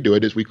the way we do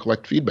it is we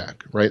collect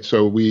feedback, right?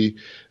 So we,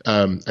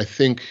 I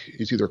think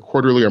it's either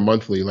quarterly or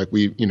monthly, like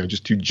we,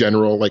 just do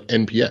general like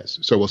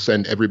NPS. So we'll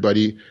send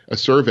everybody a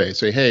survey,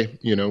 say, hey,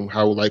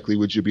 how likely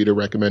would you be to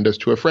recommend us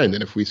to a friend?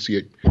 And if we see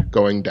it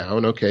going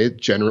down, okay,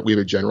 we have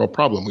a general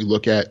problem. We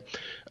look at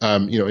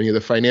any of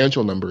the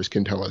financial numbers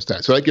can tell us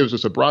that. So that gives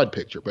us a broad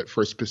picture. But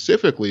for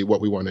specifically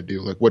what we want to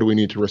do, like what do we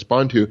need to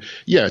respond to?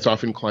 Yeah, it's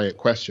often client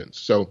questions.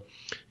 So,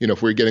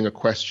 if we're getting a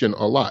question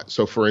a lot.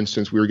 So for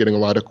instance, we were getting a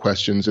lot of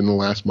questions in the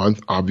last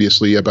month,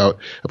 obviously about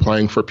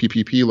applying for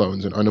PPP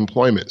loans and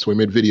unemployment. So we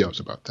made videos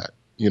about that.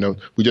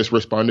 We just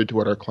responded to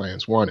what our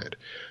clients wanted.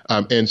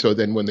 And so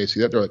then when they see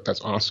that, they're like,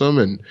 that's awesome.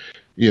 And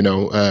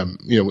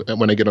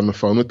when I get on the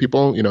phone with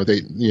people,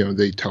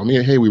 they tell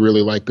me, hey, we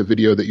really like the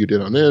video that you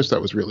did on this.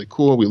 That was really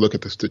cool. We look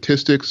at the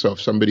statistics. So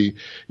if somebody,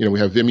 we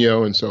have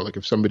Vimeo. And so like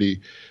if somebody,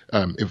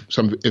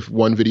 if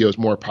one video is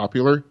more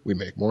popular, we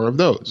make more of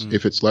those.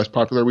 If it's less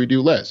popular, we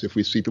do less. If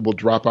we see people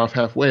drop off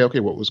halfway, okay,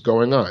 what was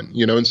going on?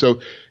 And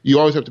so you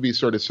always have to be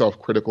sort of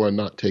self-critical and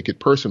not take it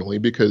personally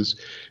because,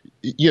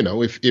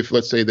 if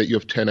let's say that you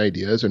have 10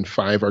 ideas and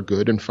 5 are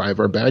good and 5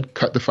 are bad,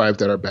 cut the 5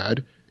 that are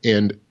bad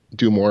and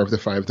do more of the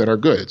 5 that are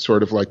good. It's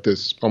sort of like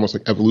this almost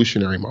like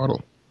evolutionary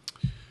model.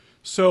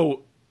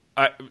 So,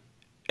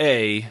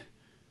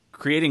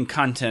 creating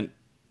content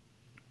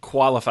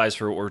qualifies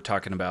for what we're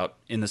talking about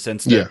in the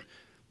sense that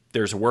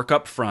there's work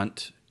up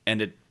front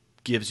and it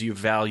gives you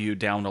value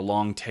down a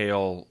long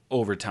tail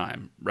over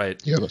time,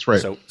 right? Yeah, that's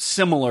right. So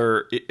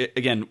similar,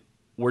 again,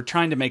 we're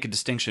trying to make a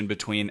distinction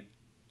between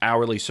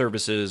hourly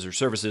services or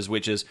services,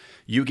 which is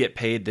you get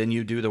paid, then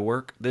you do the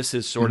work. This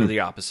is sort of the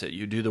opposite.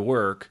 You do the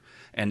work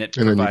and it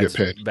provides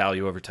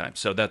value over time.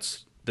 So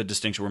that's the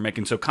distinction we're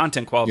making. So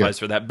content qualifies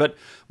for that. But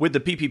with the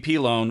PPP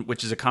loan,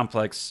 which is a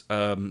complex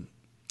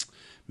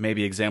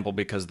maybe example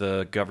because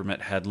the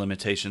government had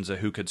limitations of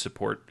who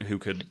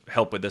could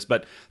help with this.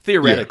 But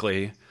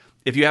theoretically,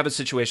 if you have a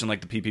situation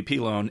like the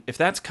PPP loan, if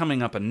that's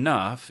coming up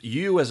enough,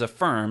 you as a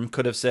firm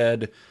could have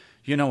said,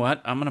 you know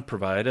what? I'm going to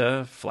provide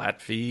a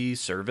flat fee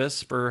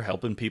service for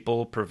helping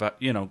people provide,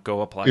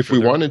 go apply If for we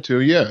their wanted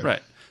to, yeah.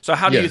 right. So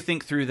how do you Yeah.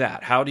 think through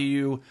that? How do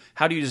you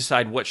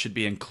decide what should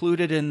be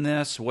included in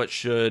this? What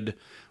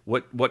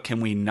can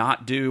we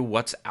not do?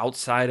 What's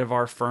outside of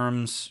our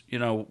firm's,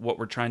 what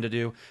we're trying to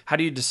do? How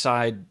do you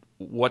decide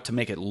what to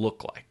make it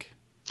look like?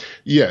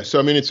 Yeah, so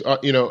I mean, it's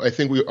I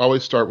think we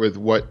always start with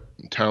what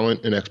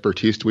talent and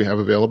expertise do we have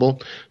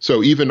available.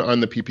 So even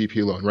on the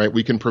PPP loan, right,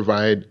 we can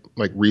provide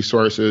like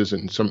resources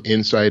and some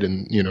insight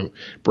and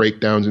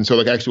breakdowns. And so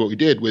like actually what we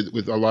did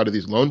with a lot of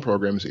these loan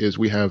programs is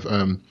we have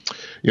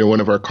one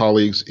of our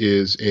colleagues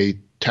is a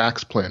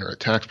tax planner, a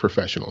tax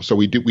professional. So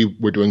we're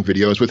doing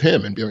videos with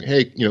him and being like,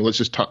 hey, let's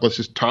just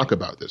talk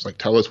about this. Like,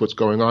 tell us what's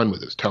going on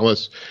with this. Tell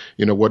us,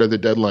 what are the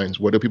deadlines?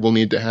 What do people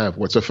need to have?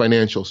 What's a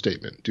financial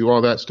statement? Do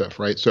all that stuff,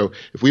 right? So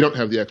if we don't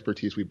have the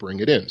expertise, we bring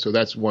it in. So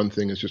that's one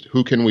thing, is just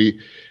who can we,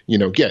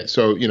 get?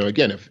 So,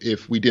 again,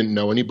 if we didn't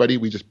know anybody,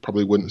 we just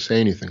probably wouldn't say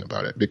anything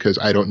about it because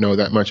I don't know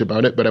that much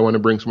about it, but I want to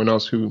bring someone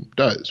else who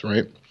does,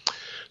 right?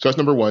 So that's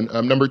number one.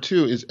 Number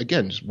two is,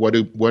 again, just what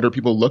are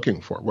people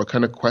looking for? What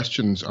kind of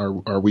questions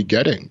are we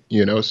getting?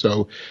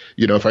 So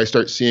if I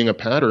start seeing a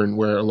pattern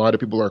where a lot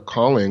of people are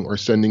calling or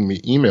sending me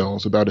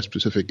emails about a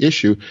specific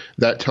issue,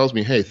 that tells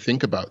me, hey,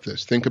 think about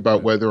this. Think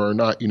about whether or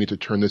not you need to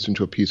turn this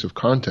into a piece of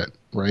content,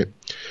 right?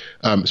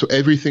 So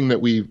everything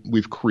that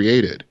we've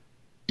created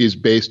is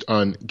based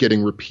on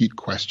getting repeat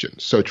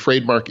questions. So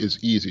trademark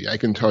is easy. I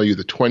can tell you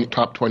the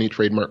top 20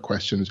 trademark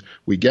questions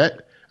we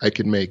get. I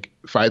can make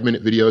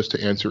 5-minute videos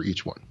to answer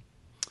each one.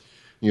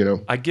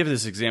 I give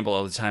this example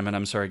all the time, and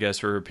I'm sorry, guys,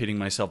 for repeating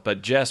myself,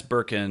 but Jess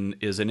Birkin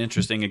is an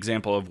interesting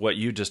example of what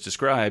you just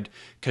described,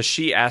 because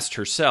she asked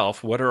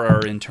herself, what are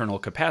our internal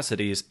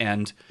capacities?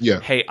 And,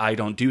 hey, I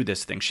don't do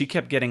this thing. She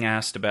kept getting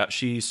asked about,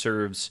 she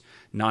serves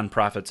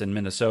nonprofits in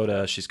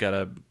Minnesota. She's got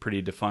a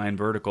pretty defined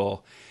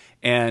vertical.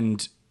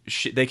 And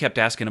they kept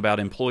asking about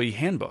employee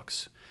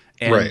handbooks.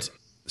 And right.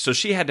 So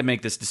she had to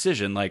make this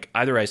decision, like,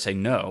 either I say,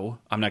 no,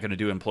 I'm not going to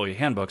do employee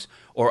handbooks,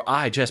 or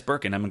I, Jess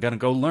Birkin, I'm going to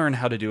go learn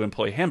how to do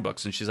employee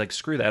handbooks. And she's like,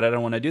 screw that, I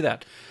don't want to do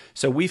that.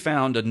 So we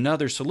found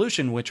another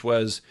solution, which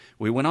was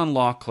we went on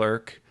Law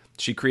Clerk.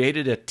 She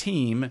created a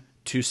team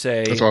to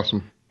say, that's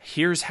awesome.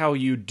 Here's how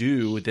you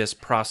do this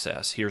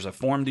process. Here's a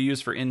form to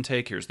use for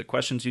intake. Here's the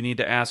questions you need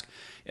to ask.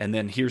 And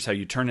then here's how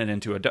you turn it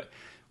into a...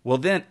 Well,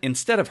 then,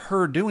 instead of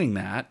her doing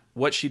that,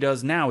 what she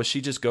does now is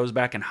she just goes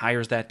back and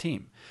hires that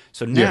team.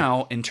 So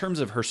now, in terms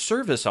of her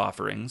service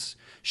offerings,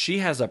 she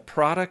has a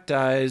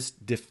productized,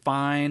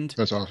 defined...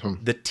 That's awesome.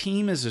 The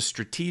team is a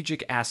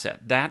strategic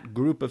asset. That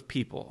group of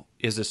people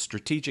is a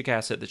strategic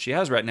asset that she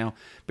has right now,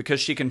 because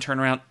she can turn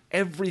around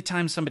every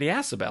time somebody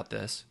asks about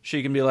this.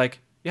 She can be like,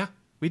 yeah,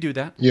 we do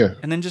that. Yeah.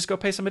 And then just go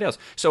pay somebody else.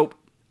 So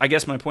I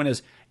guess my point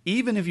is,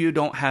 even if you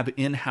don't have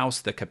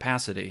in-house the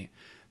capacity...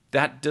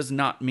 that does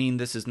not mean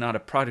this is not a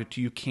product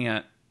you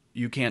can't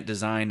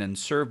design and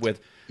serve with.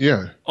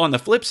 Yeah. On the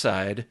flip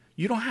side,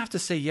 you don't have to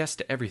say yes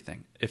to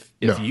everything. If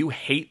you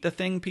hate the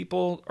thing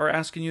people are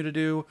asking you to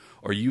do,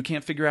 or you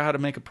can't figure out how to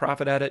make a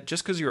profit at it,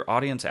 just because your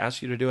audience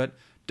asks you to do it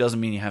doesn't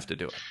mean you have to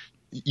do it.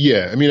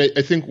 Yeah, I mean,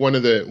 I think one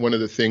of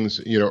the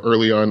things,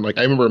 early on, like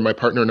I remember my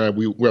partner and I,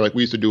 we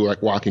used to do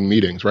like walking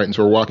meetings, right? And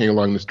so we're walking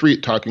along the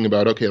street talking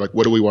about, okay, like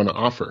what do we want to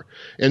offer?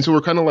 And so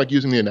we're kind of like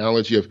using the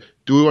analogy of,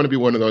 do we want to be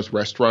one of those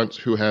restaurants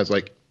who has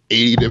like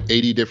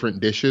 80 different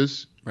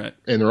dishes, right?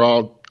 And they're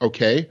all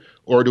okay,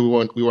 or do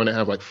we want to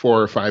have like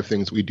 4 or 5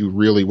 things we do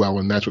really well,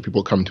 and that's what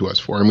people come to us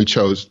for? And we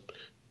chose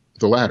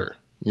the latter.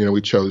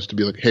 We chose to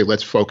be like, hey,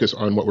 let's focus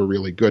on what we're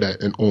really good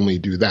at and only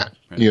do that.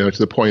 Right. To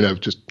the point of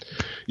just,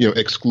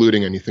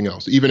 excluding anything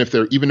else. Even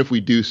if we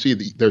do see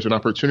there's an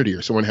opportunity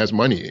or someone has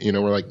money,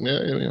 we're like,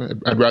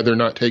 I'd rather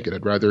not take it.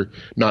 I'd rather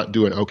not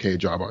do an okay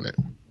job on it.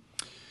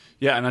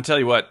 Yeah, and I'll tell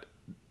you what,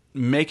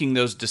 making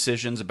those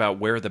decisions about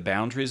where the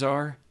boundaries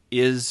are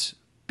is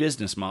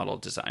business model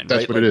design.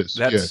 That's right? what it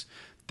is.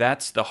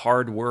 That's the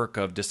hard work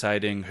of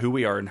deciding who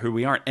we are and who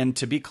we aren't. And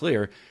to be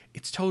clear,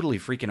 it's totally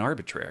freaking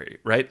arbitrary,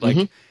 right?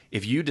 Like,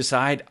 if you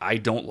decide I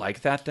don't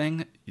like that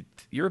thing,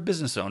 you're a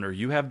business owner.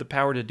 You have the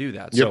power to do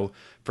that. Yep. So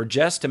for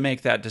Jess to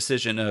make that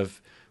decision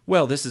of,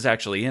 well, this is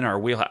actually in our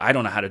wheelhouse. I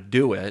don't know how to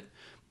do it,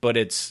 but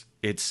it's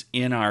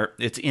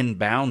in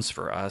bounds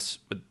for us.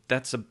 But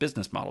that's a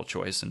business model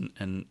choice,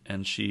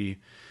 and she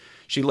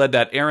led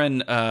that.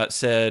 Aaron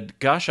said,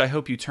 "Gosh, I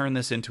hope you turn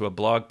this into a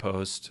blog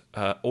post,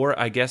 or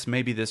I guess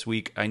maybe this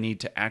week I need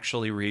to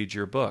actually read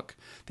your book."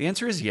 The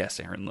answer is yes,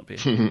 Aaron Libby.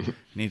 You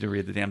need to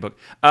read the damn book.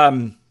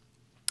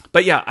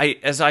 But yeah,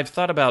 as I've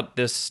thought about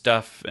this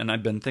stuff, and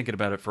I've been thinking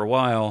about it for a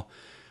while,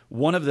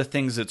 one of the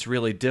things that's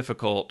really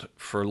difficult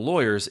for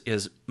lawyers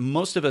is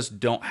most of us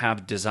don't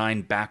have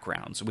design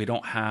backgrounds. We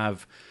don't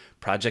have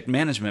project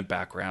management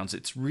backgrounds.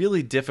 It's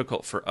really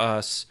difficult for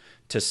us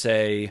to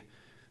say,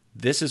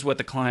 this is what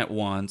the client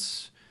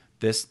wants.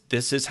 This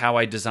is how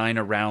I design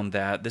around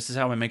that. This is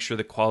how I make sure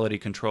the quality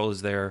control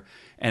is there.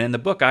 And in the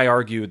book, I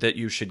argue that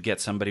you should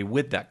get somebody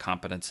with that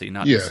competency,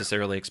 not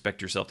necessarily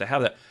expect yourself to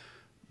have that.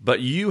 But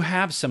you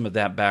have some of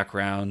that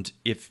background.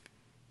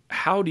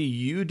 how do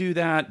you do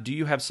that? Do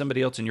you have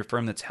somebody else in your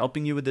firm that's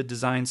helping you with the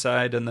design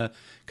side and the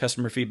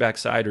customer feedback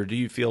side, or do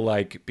you feel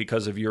like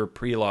because of your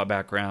pre-law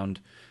background,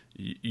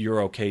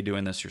 you're okay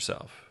doing this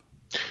yourself?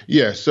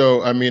 Yeah,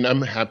 so I mean,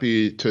 I'm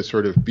happy to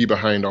sort of be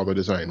behind all the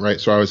design, right?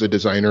 So I was a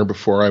designer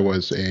before I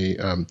was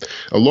a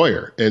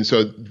lawyer, and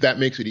so that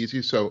makes it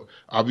easy. So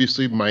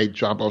obviously, my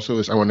job also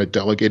is I want to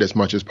delegate as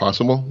much as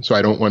possible. So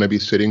I don't want to be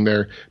sitting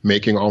there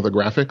making all the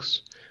graphics.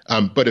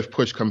 But if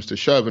push comes to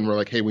shove and we're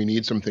like, hey, we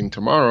need something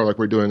tomorrow, like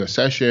we're doing a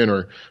session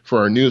or for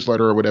our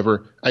newsletter or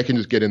whatever, I can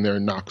just get in there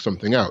and knock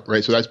something out,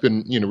 right? So that's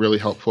been, really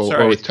helpful. Or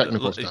Sorry, with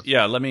technical stuff.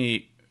 yeah, let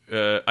me.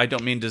 I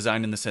don't mean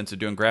design in the sense of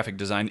doing graphic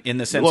design, in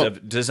the sense Well,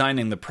 of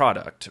designing the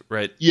product,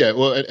 right? yeah,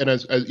 well, and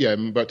as yeah,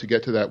 I'm about to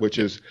get to that, which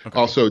is Okay.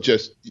 also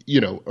just,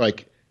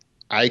 like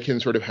I can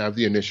sort of have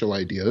the initial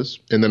ideas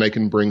and then I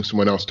can bring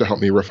someone else to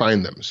help me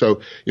refine them. So,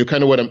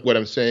 kind of what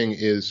I'm saying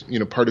is,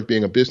 part of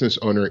being a business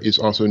owner is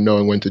also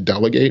knowing when to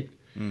delegate.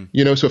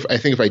 So I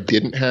think if I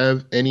didn't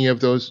have any of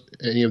those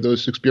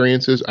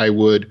experiences, I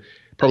would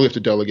probably have to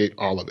delegate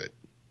all of it,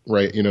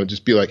 right?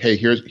 Just be like, hey,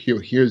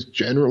 here's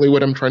generally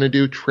what I'm trying to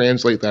do.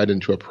 Translate that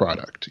into a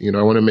product.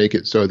 I want to make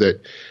it so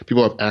that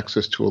people have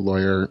access to a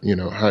lawyer.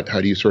 How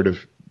do you sort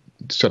of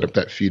set up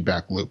that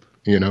feedback loop?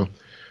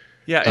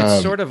 Yeah,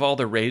 it's sort of all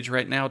the rage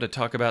right now to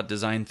talk about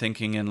design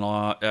thinking in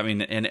law. I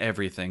mean, in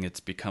everything, it's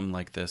become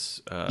like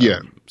this Yeah.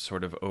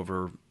 sort of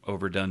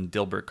overdone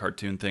Dilbert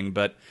cartoon thing.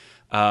 But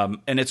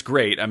and it's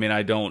great. I mean,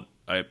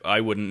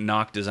 I wouldn't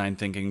knock design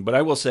thinking, but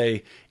I will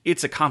say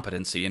it's a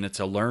competency and it's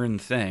a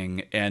learned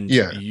thing, and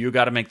Yeah. you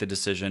got to make the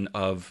decision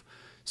of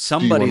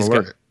Do you want to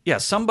learn it?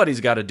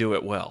 somebody's got to do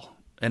it well,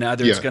 and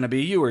either it's Yeah. going to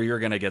be you or you're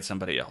going to get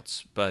somebody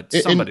else, but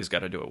And, somebody's got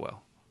to do it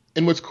well.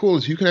 And what's cool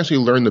is you can actually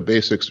learn the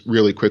basics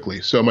really quickly.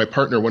 So my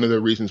partner, one of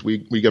the reasons we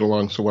get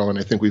along so well, and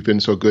I think we've been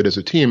so good as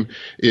a team,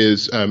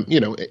 is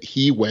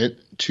he went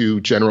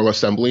to General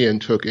Assembly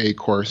and took a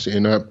course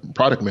in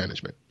product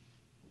management.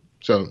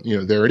 So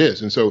there it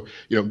is. And so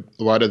a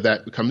lot of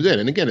that comes in.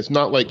 And again, it's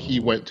not like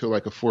he went to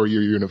like a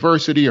 4-year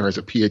university or has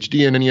a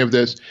PhD in any of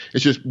this.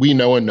 It's just we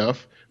know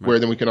enough where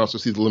then we can also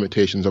see the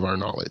limitations of our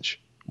knowledge.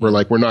 We're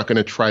not going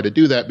to try to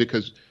do that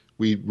because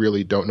we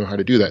really don't know how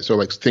to do that. So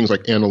like things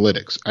like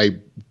analytics, I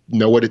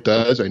know what it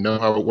does. I know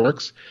how it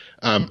works.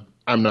 I'm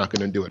not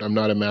going to do it. I'm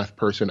not a math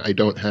person. I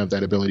don't have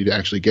that ability to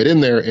actually get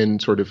in there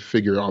and sort of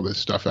figure all this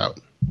stuff out.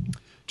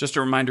 Just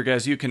a reminder,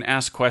 guys, you can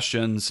ask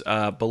questions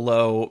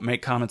below,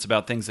 make comments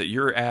about things that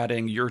you're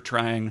adding, you're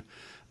trying.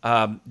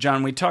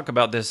 Jon, we talk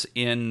about this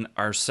in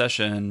our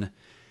session.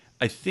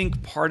 I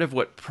think part of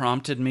what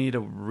prompted me to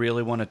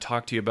really want to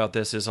talk to you about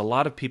this is a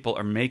lot of people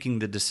are making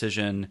the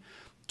decision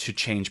to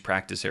change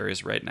practice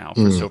areas right now.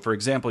 So, for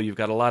example, you've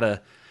got a lot of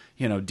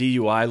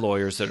DUI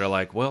lawyers that are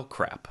like, well,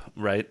 crap,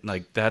 right?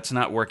 Like, that's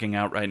not working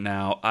out right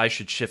now. I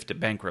should shift to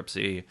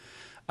bankruptcy.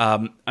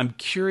 I'm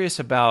curious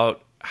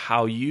about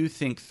how you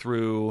think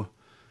through,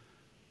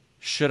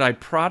 should I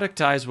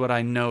productize what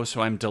I know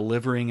so I'm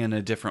delivering in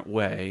a different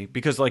way?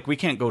 Because like we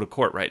can't go to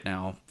court right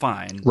now.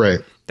 Fine. Right.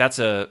 That's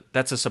a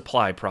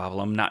supply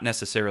problem, not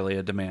necessarily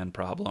a demand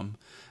problem.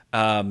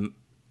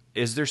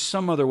 Is there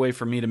some other way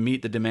for me to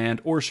meet the demand,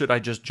 or should I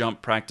just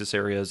jump practice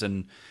areas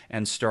and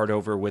start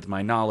over with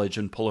my knowledge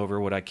and pull over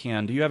what I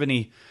can? Do you have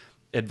any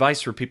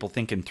advice for people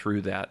thinking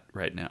through that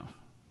right now?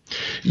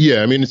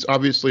 Yeah, I mean, it's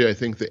obviously, I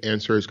think the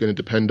answer is going to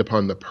depend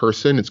upon the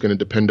person. It's going to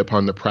depend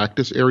upon the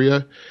practice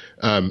area.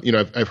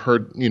 I've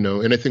heard,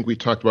 and I think we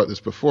talked about this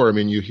before. I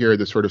mean, you hear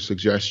the sort of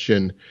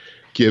suggestion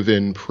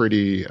given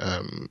pretty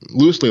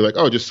loosely, like,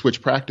 oh, just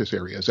switch practice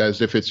areas,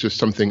 as if it's just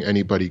something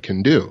anybody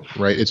can do,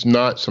 right? It's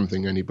not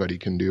something anybody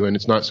can do, and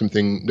it's not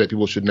something that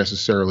people should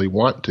necessarily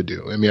want to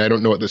do. I mean, I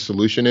don't know what the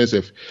solution is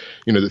if,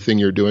 the thing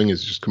you're doing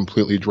is just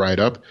completely dried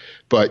up.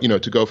 But,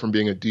 to go from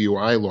being a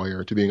DUI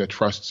lawyer to being a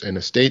trusts and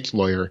estates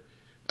lawyer,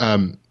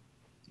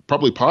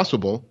 probably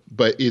possible,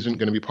 but isn't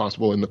going to be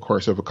possible in the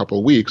course of a couple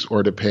of weeks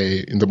or to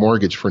pay the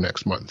mortgage for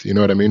next month. You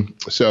know what I mean?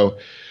 So,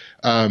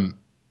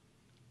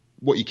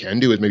 what you can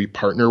do is maybe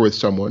partner with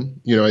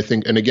someone, I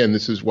think, and again,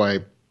 this is why,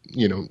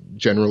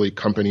 generally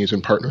companies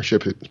and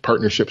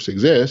partnerships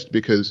exist,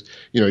 because,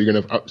 you're going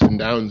to have ups and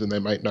downs and they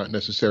might not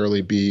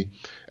necessarily be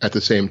at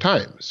the same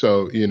time.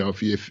 So,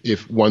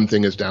 if one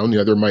thing is down, the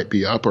other might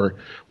be up, or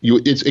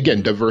it's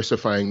again,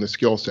 diversifying the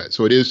skill set.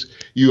 So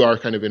you are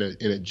kind of in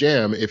a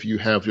jam if you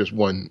have just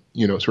one,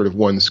 sort of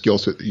one skill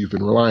set that you've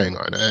been relying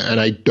on. And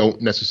I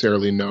don't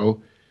necessarily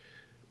know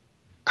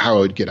how I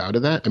would get out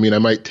of that. I mean, I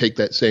might take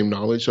that same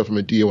knowledge. So if I'm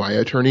a DUI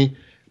attorney,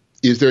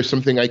 is there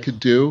something I could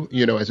do,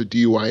 as a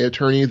DUI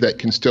attorney that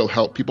can still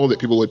help people, that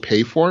people would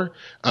pay for?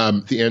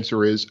 The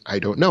answer is, I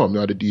don't know. I'm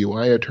not a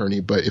DUI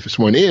attorney, but if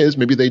someone is,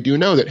 maybe they do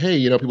know that, hey,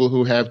 people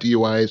who have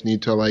DUIs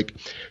need to like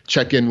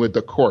check in with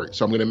the court.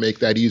 So I'm going to make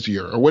that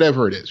easier, or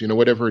whatever it is,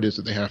 whatever it is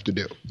that they have to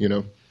do,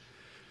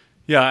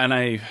 Yeah,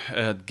 and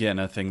again,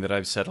 a thing that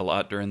I've said a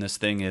lot during this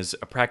thing is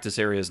a practice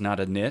area is not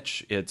a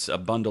niche, it's a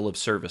bundle of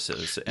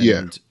services. And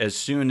Yeah. as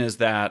soon as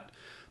that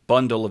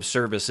bundle of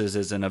services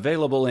isn't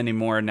available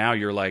anymore. Now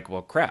you're like,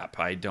 well, crap,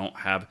 I don't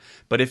have.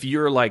 But if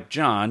you're like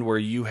Jon, where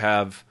you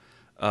have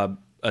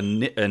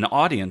an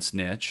audience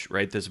niche,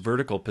 right? This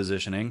vertical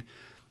positioning,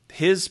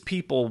 his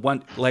people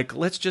want, like,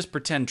 let's just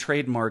pretend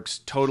trademarks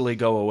totally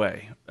go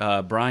away.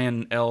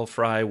 Brian L.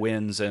 Fry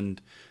wins and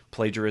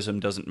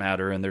plagiarism doesn't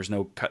matter, and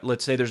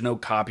let's say there's no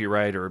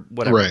copyright or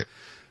whatever. Right.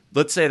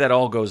 Let's say that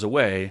all goes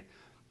away.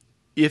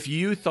 If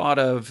you thought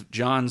of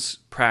Jon's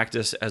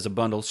practice as a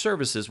bundle of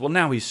services, well,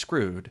 now he's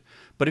screwed.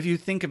 But if you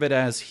think of it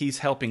as he's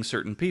helping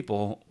certain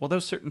people, well,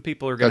 those certain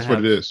people are going to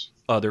have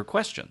other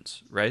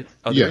questions, right?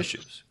 Other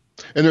issues.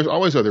 And there's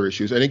always other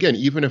issues. And again,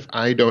 even if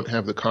I don't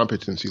have the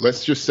competency,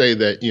 let's just say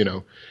that,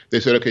 they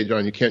said, okay,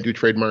 Jon, you can't do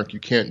trademark, you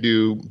can't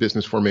do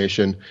business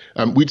formation.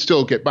 We'd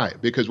still get by,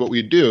 because what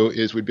we'd do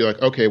is we'd be like,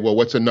 okay, well,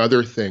 what's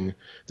another thing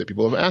that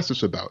people have asked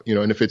us about?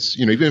 And if it's,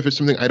 even if it's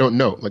something I don't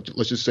know, like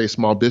let's just say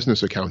small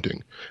business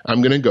accounting,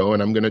 I'm going to go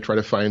and I'm going to try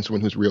to find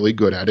someone who's really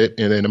good at it.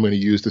 And then I'm going to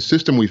use the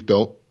system we've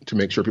built to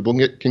make sure people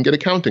can get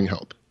accounting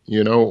help,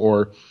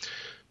 or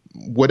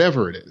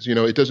whatever it is.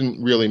 It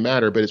doesn't really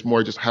matter, but it's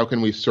more just how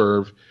can we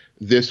serve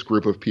this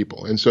group of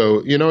people. And so,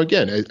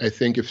 again, I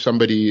think if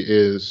somebody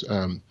is,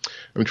 I'm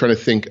trying to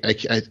think,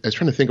 I was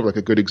trying to think of like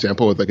a good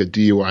example with like a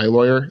DUI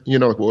lawyer,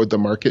 like what would the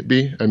market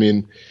be? I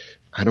mean,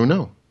 I don't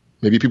know.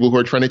 Maybe people who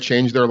are trying to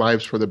change their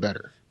lives for the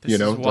better,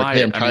 like,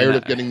 hey, I'm tired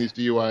of getting these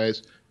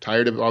DUIs,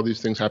 tired of all these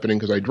things happening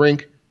because I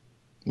drink,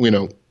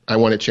 I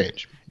want to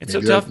change. It's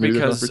maybe so tough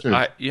because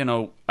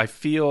I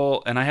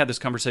feel, and I had this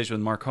conversation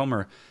with Mark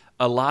Homer,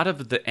 a lot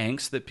of the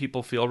angst that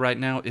people feel right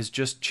now is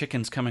just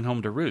chickens coming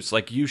home to roost.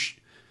 Like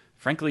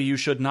frankly, you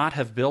should not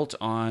have built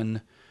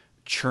on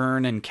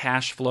churn and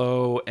cash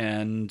flow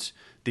and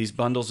these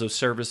bundles of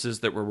services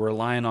that were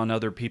relying on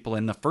other people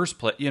in the first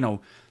place.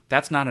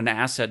 That's not an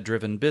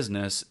asset-driven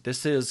business.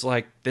 This is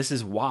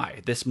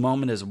why. This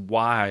moment is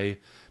why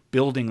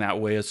building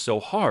that way is so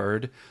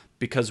hard,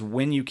 because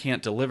when you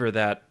can't deliver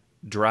that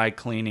dry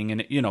cleaning,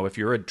 and if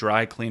you're a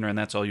dry cleaner and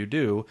that's all you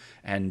do,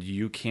 and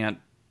you can't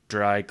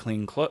dry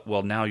clean clothes,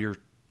 well, now you're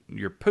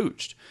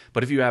pooched.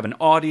 But if you have an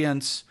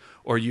audience,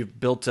 or you've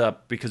built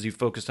up, because you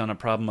focused on a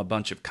problem, a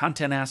bunch of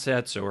content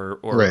assets or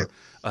right.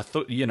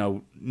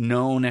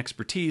 Known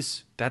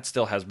expertise, that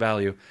still has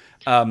value.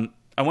 I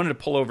wanted to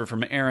pull over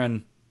from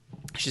Erin.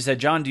 She said,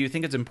 Jon, do you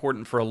think it's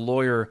important for a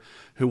lawyer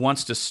who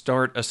wants to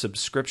start a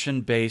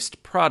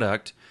subscription-based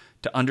product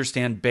to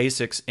understand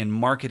basics in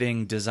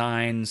marketing,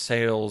 design,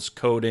 sales,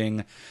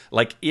 coding?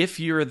 Like, if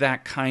you're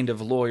that kind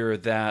of lawyer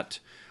that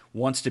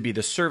wants to be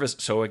the service,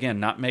 so again,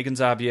 not Megan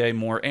Xavier,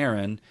 more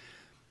Erin,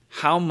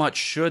 how much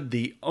should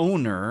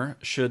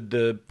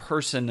the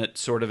person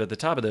that's sort of at the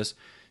top of this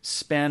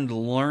spend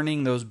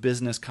learning those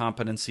business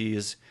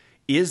competencies?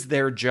 Is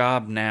their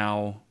job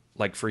now,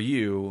 like for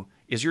you,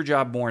 is your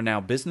job more now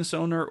business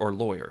owner or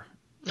lawyer?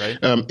 Right?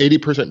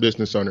 80%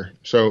 business owner.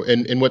 So,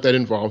 and what that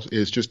involves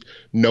is just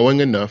knowing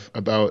enough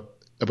about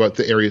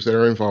the areas that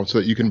are involved so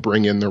that you can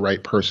bring in the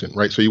right person,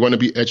 right? So you want to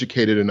be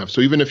educated enough.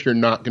 So even if you're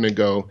not going to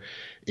go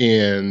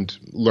and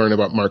learn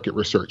about market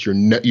research, you're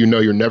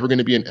never going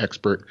to be an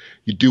expert.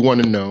 You do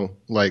want to know,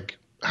 like,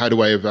 how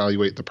do I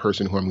evaluate the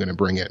person who I'm going to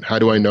bring in? How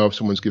do I know if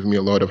someone's giving me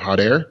a load of hot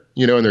air,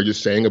 and they're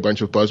just saying a bunch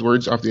of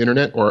buzzwords off the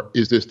internet, or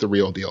is this the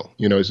real deal?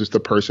 Is this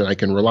the person I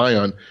can rely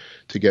on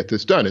to get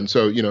this done? And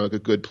so, like a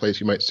good place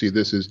you might see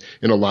this is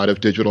in a lot of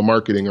digital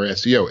marketing or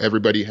SEO.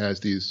 Everybody has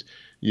these,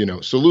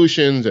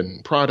 solutions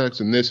and products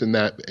and this and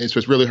that. And so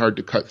it's really hard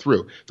to cut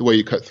through. The way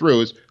you cut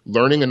through is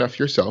learning enough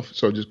yourself.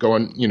 So just go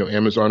on,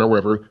 Amazon or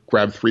wherever,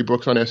 grab 3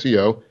 books on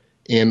SEO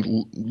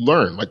and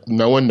learn, like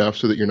know enough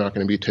so that you're not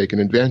going to be taken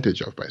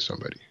advantage of by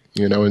somebody,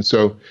 and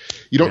so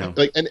you don't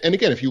and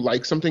again, if you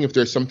like something, if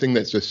there's something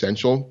that's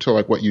essential to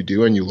like what you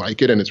do and you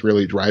like it and it's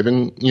really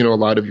driving, a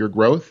lot of your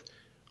growth,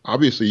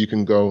 obviously you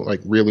can go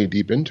like really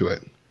deep into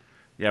it.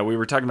 Yeah. We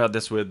were talking about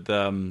this with,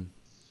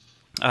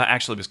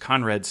 actually, it was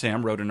Conrad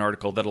Sam wrote an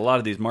article that a lot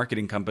of these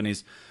marketing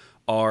companies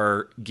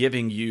are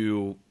giving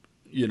you,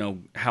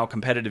 how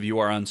competitive you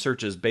are on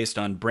searches based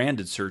on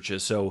branded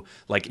searches. So,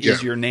 like,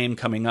 is your name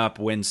coming up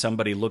when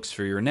somebody looks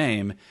for your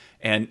name?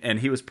 And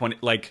he was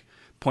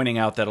pointing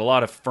out that a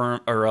lot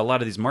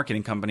of these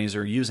marketing companies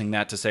are using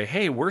that to say,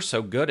 hey, we're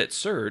so good at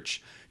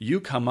search, you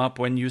come up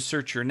when you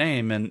search your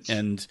name,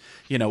 and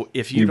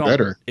if you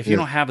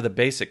don't have the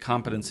basic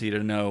competency to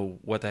know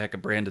what the heck a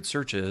branded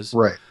search is,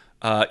 right.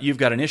 You've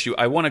got an issue.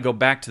 I want to go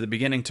back to the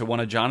beginning to one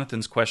of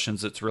Jonathan's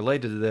questions that's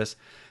related to this.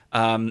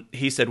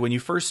 He said, when you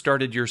first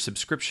started your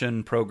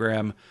subscription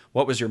program,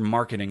 what was your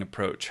marketing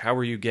approach? How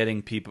were you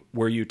getting people?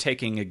 Were you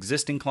taking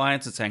existing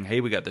clients and saying, hey,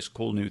 we got this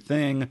cool new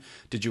thing?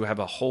 Did you have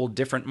a whole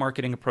different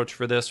marketing approach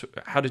for this?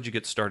 How did you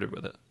get started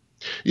with it?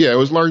 Yeah, it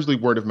was largely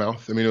word of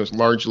mouth. I mean, it was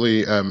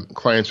largely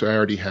clients I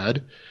already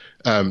had.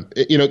 And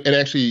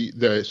actually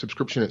the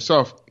subscription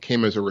itself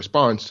came as a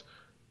response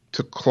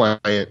to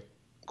client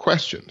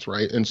questions,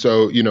 right? And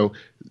so,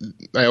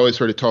 I always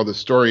sort of tell the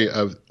story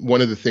of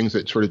one of the things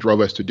that sort of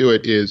drove us to do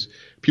it is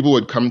people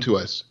would come to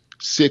us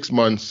 6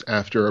 months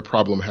after a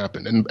problem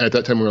happened. And at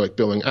that time, we were like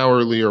billing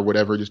hourly or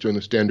whatever, just doing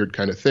the standard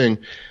kind of thing.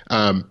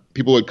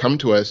 People would come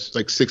to us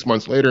like 6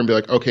 months later and be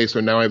like, okay, so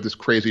now I have this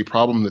crazy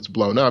problem that's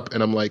blown up.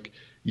 And I'm like,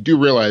 you do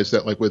realize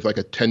that like with like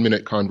a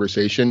 10-minute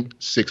conversation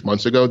 6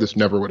 months ago, this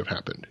never would have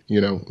happened.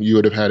 You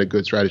would have had a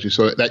good strategy.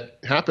 So that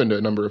happened a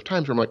number of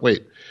times where I'm like,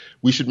 wait,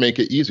 we should make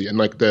it easy. And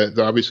like the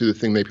obviously the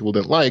thing that people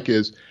didn't like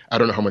is I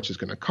don't know how much it's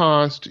going to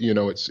cost. I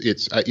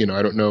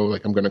don't know,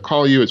 like I'm going to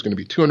call you. It's going to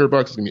be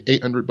 $200. It's going to be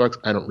 $800.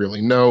 I don't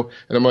really know.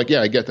 And I'm like,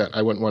 yeah, I get that.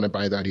 I wouldn't want to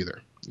buy that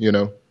either,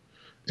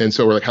 And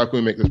so we're like, how can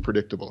we make this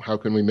predictable? How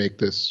can we make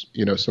this,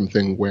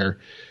 something where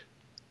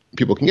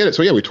people can get it?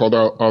 So yeah, we told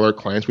all our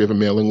clients, we have a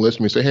mailing list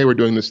and we say, hey, we're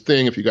doing this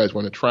thing. If you guys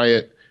want to try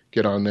it,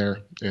 get on there.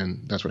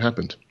 And that's what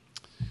happened.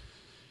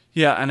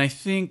 Yeah. And I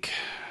think,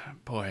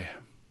 boy,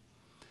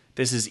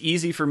 this is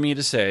easy for me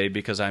to say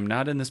because I'm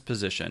not in this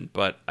position,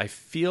 but I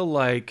feel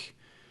like,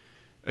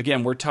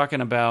 again, we're talking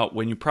about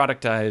when you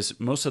productize,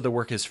 most of the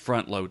work is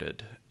front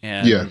loaded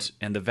and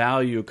the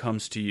value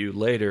comes to you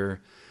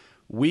later.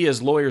 We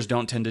as lawyers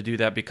don't tend to do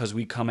that because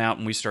we come out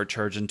and we start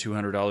charging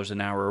 $200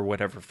 an hour or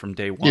whatever from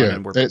day one. Yeah,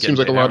 and it seems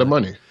like a lot of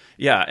money.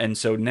 Yeah, and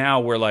so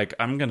now we're like,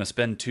 I'm going to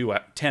spend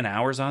 10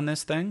 hours on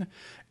this thing.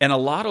 And a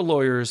lot of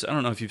lawyers, I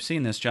don't know if you've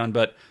seen this, John,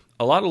 but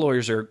a lot of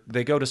lawyers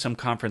they go to some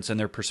conference and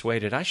they're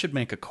persuaded, I should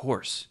make a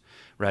course,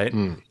 right?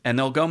 And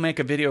they'll go make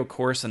a video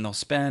course and they'll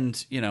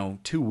spend,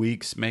 2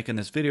 weeks making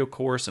this video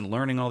course and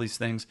learning all these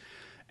things.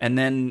 And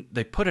then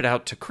they put it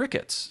out to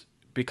crickets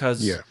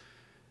because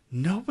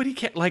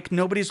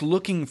nobody's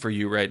looking for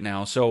you right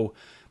now. So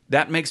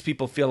that makes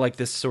people feel like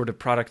this sort of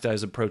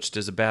productized approach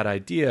is a bad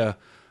idea.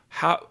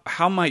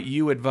 How might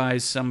you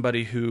advise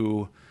somebody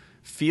who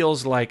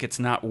feels like it's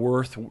not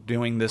worth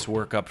doing this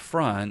work up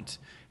front?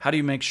 How do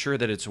you make sure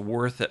that it's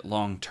worth it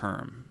long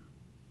term?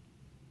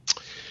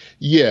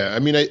 Yeah, I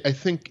mean, I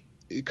think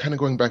kind of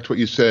going back to what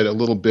you said a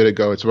little bit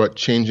ago, it's about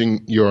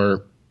changing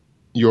your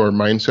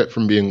mindset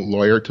from being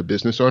lawyer to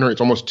business owner.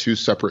 It's almost two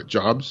separate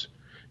jobs.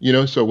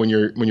 So when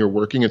you're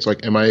working, it's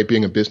like, am I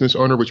being a business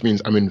owner, which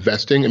means I'm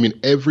investing? I mean,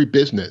 every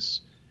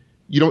business,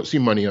 you don't see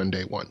money on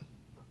day one.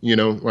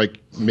 Like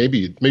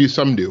maybe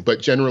some do, but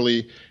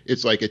generally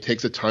it's like it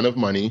takes a ton of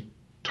money,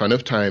 ton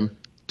of time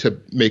to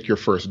make your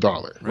first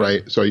dollar,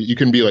 right? So you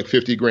can be like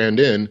 50 grand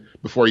in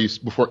before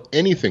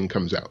anything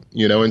comes out,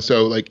 And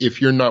so like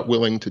if you're not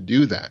willing to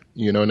do that,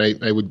 and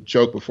I would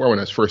joke before when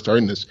I was first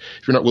starting this,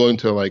 if you're not willing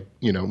to like,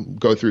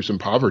 go through some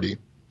poverty,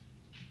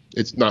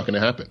 it's not going to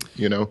happen,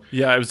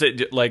 Yeah, it was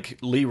like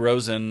Lee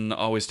Rosen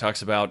always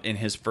talks about in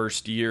his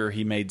first year,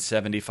 he made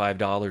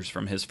 $75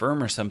 from his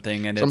firm or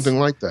something. And something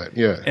like that,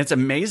 yeah. It's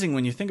amazing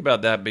when you think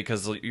about that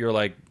because you're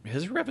like,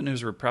 his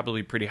revenues were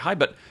probably pretty high,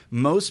 but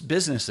most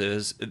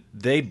businesses,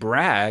 they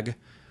brag,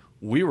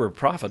 we were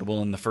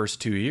profitable in the first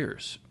 2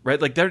 years,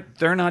 right? Like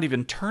they're not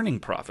even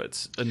turning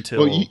profits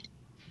until... Well,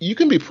 you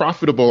can be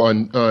profitable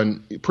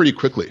on pretty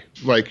quickly,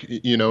 like,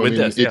 With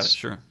this, yeah,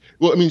 sure.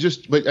 Well, I mean,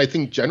 but I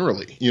think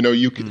generally,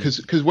 you can,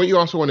 because what you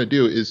also want to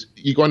do is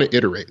you want to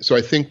iterate. So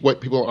I think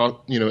what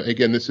people,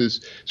 again, this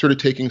is sort of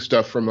taking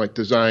stuff from like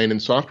design and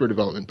software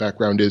development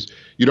background is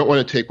you don't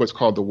want to take what's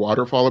called the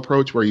waterfall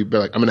approach where you be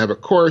like, I'm going to have a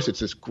course. It's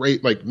this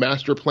great like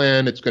master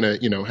plan. It's going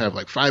to, have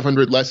like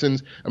 500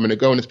 lessons. I'm going to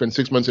go and spend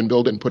 6 months and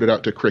build it and put it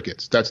out to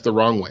crickets. That's the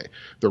wrong way.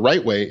 The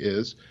right way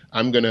is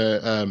I'm going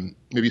to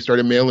maybe start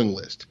a mailing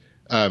list,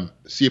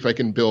 see if I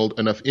can build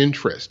enough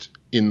interest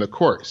in the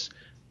course.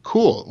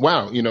 Cool.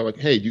 Wow. Like,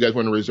 hey, do you guys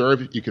want to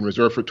reserve? You can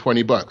reserve for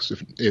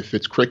 $20. If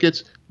it's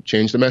crickets,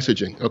 change the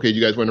messaging. Okay, you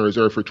guys want to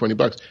reserve for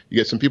 $20? You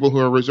get some people who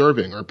are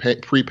reserving or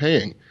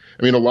prepaying.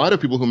 I mean, a lot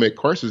of people who make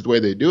courses, the way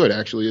they do it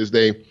actually is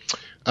they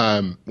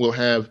will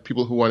have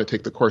people who want to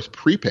take the course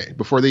prepay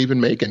before they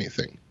even make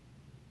anything.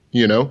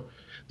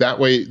 That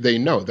way they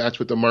know that's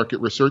what the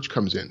market research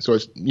comes in. So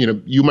it's,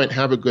 you might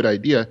have a good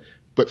idea,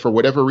 but for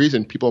whatever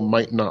reason, people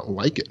might not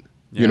like it.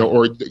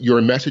 Or your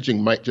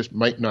messaging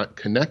might not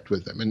connect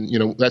with them.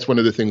 And, that's one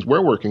of the things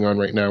we're working on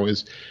right now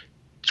is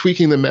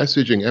tweaking the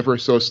messaging ever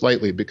so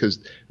slightly,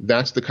 because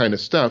that's the kind of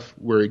stuff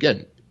where,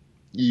 again,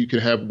 you can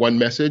have one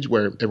message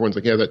where everyone's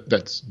like, yeah,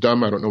 that's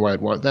dumb. I don't know why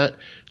I'd want that.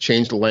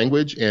 Change the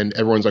language. And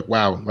everyone's like,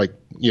 wow, like,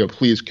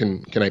 please,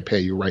 can I pay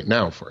you right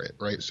now for it?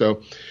 Right.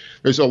 So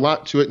there's a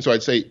lot to it. And so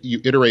I'd say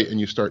you iterate and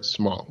you start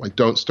small, like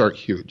don't start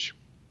huge.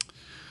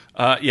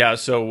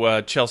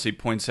 So Chelsea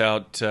points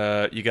out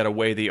you got to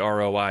weigh the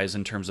ROIs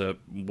in terms of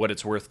what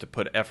it's worth to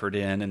put effort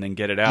in and then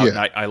get it out.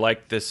 Yeah. And I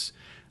like this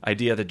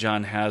idea that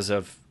John has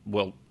of,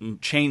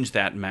 change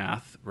that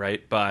math,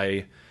 right,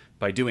 by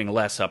doing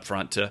less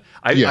upfront.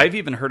 I've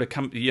even heard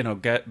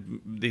get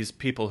these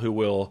people who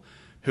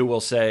will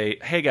say,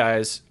 hey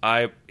guys,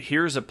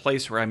 here's a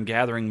place where I'm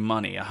gathering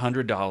money,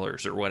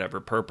 $100 or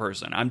whatever per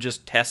person. I'm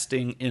just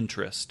testing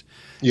interest.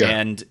 Yeah.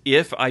 And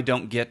if I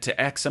don't get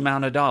to X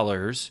amount of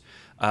dollars,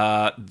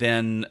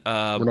 then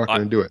we're not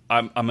going to do it.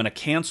 I'm going to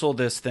cancel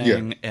this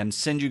thing and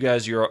send you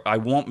guys I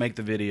won't make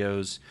the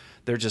videos.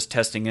 They're just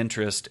testing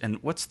interest. And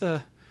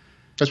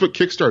that's what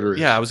Kickstarter is.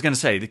 Yeah, I was going to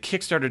say the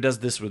Kickstarter does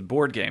this with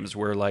board games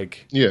where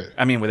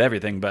with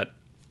everything, but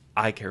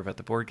I care about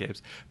the board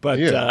games. But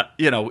Yeah.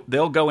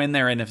 they'll go in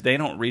there, and if they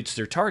don't reach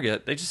their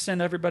target, they just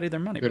send everybody their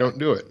money They back. don't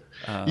do it.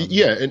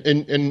 Yeah,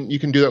 and you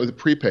can do that with a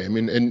prepay. I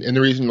mean, and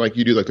the reason like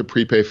you do like the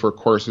prepay for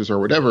courses or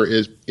whatever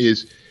is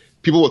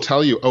people will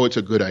tell you, oh, it's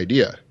a good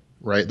idea,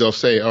 right? They'll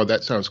say, oh,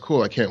 that sounds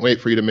cool. I can't wait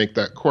for you to make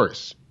that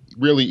course.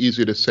 Really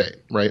easy to say,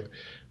 right?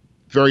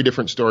 Very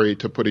different story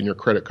to put in your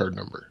credit card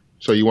number.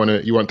 So you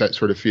want that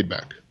sort of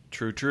feedback.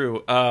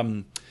 True.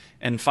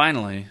 And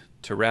finally,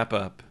 to wrap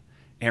up,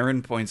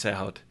 Aaron points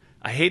out,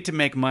 I hate to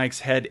make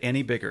Mike's head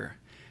any bigger,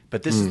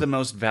 but this is the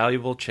most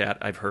valuable chat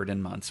I've heard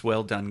in months.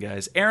 Well done,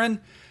 guys. Aaron,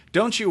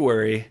 don't you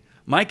worry.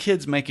 My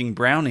kid's making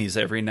brownies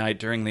every night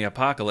during the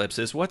apocalypse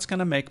is what's going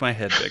to make my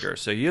head bigger.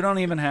 So you don't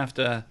even have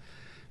to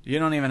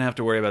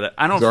worry about that.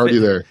 It's already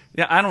there.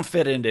 Yeah, I don't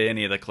fit into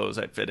any of the clothes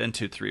I'd fit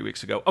into 3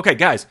 weeks ago. Okay,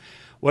 guys,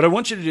 what I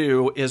want you to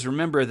do is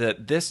remember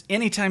that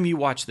anytime you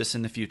watch this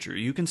in the future,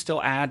 you can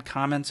still add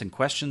comments and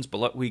questions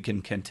below. We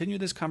can continue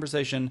this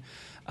conversation.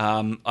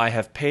 I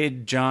have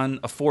paid Jon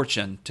a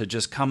fortune to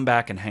just come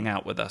back and hang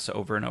out with us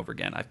over and over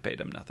again. I've paid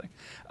him nothing,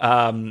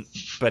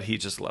 but he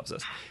just loves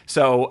us.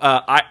 So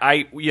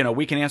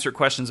we can answer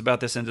questions about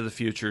this into the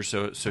future.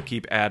 So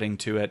keep adding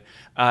to it,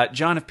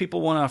 Jon. If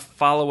people want to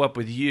follow up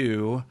with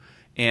you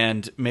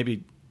and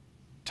maybe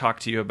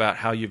talk to you about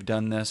how you've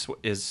done this,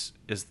 is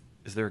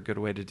there a good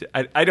way to do?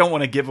 I don't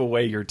want to give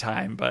away your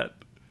time, but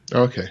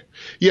okay,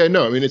 yeah,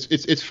 no, I mean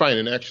it's fine.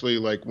 And actually,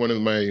 like one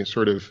of my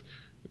sort of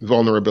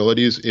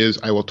vulnerabilities is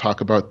I will talk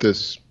about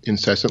this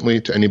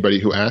incessantly to anybody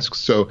who asks.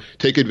 So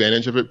take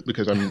advantage of it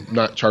because I'm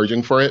not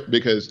charging for it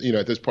because,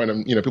 at this point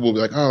people will be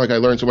like, oh, like I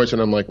learned so much.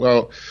 And I'm like,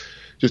 well,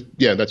 just,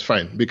 yeah, that's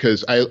fine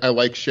because I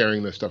like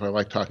sharing this stuff. I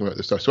like talking about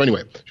this stuff. So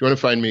anyway, if you want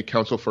to find me,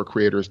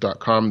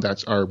 counselforcreators.com,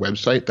 that's our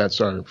website. That's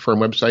our firm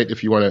website.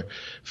 If you want to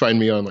find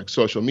me on like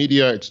social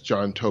media, it's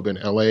Jon Tobin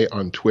LA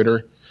on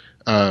Twitter.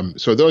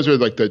 So those are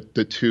like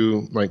the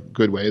two like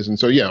good ways. And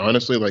so, yeah,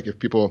 honestly, like if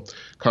people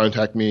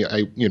contact me,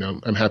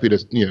 I'm happy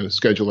to,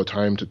 schedule a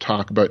time to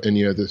talk about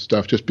any of this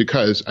stuff just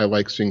because I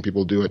like seeing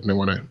people do it and I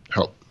want to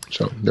help.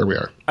 So there we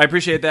are. I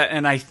appreciate that.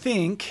 And I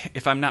think,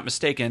 if I'm not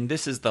mistaken,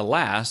 this is the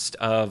last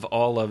of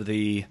all of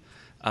the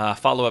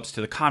follow-ups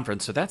to the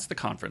conference. So that's the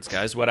conference,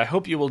 guys. What I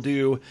hope you will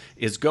do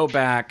is go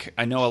back.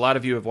 I know a lot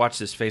of you have watched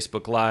this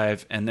Facebook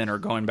Live and then are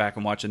going back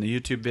and watching the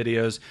YouTube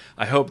videos.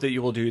 I hope that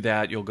you will do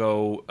that. You'll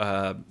go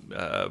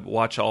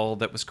watch all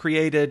that was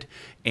created.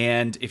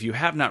 And if you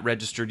have not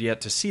registered yet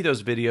to see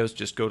those videos,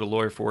 just go to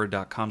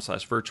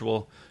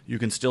lawyerforward.com/virtual. You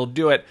can still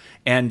do it.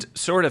 And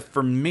sort of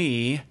for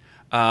me,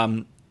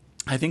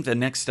 I think the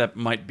next step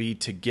might be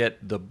to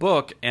get the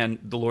book and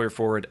the Lawyer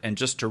Forward and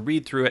just to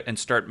read through it and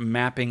start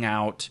mapping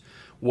out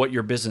what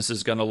your business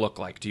is going to look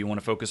like. Do you want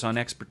to focus on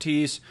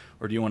expertise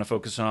or do you want to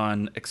focus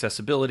on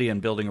accessibility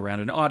and building around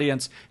an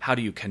audience? How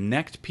do you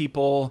connect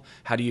people?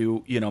 How do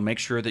you, make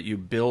sure that you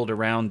build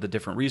around the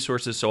different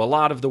resources? So a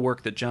lot of the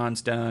work that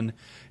Jon's done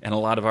and a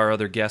lot of our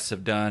other guests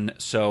have done.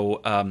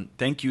 So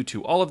thank you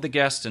to all of the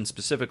guests and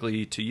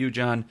specifically to you,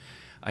 Jon.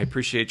 I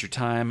appreciate your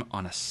time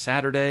on a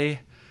Saturday.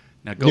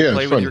 Now go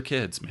play with your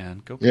kids,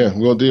 man. Go play. Yeah,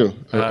 will do.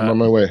 I'm on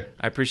my way.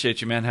 I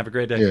appreciate you, man. Have a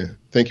great day. Yeah.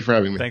 Thank you for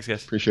having me. Thanks,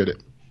 guys. Appreciate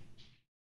it.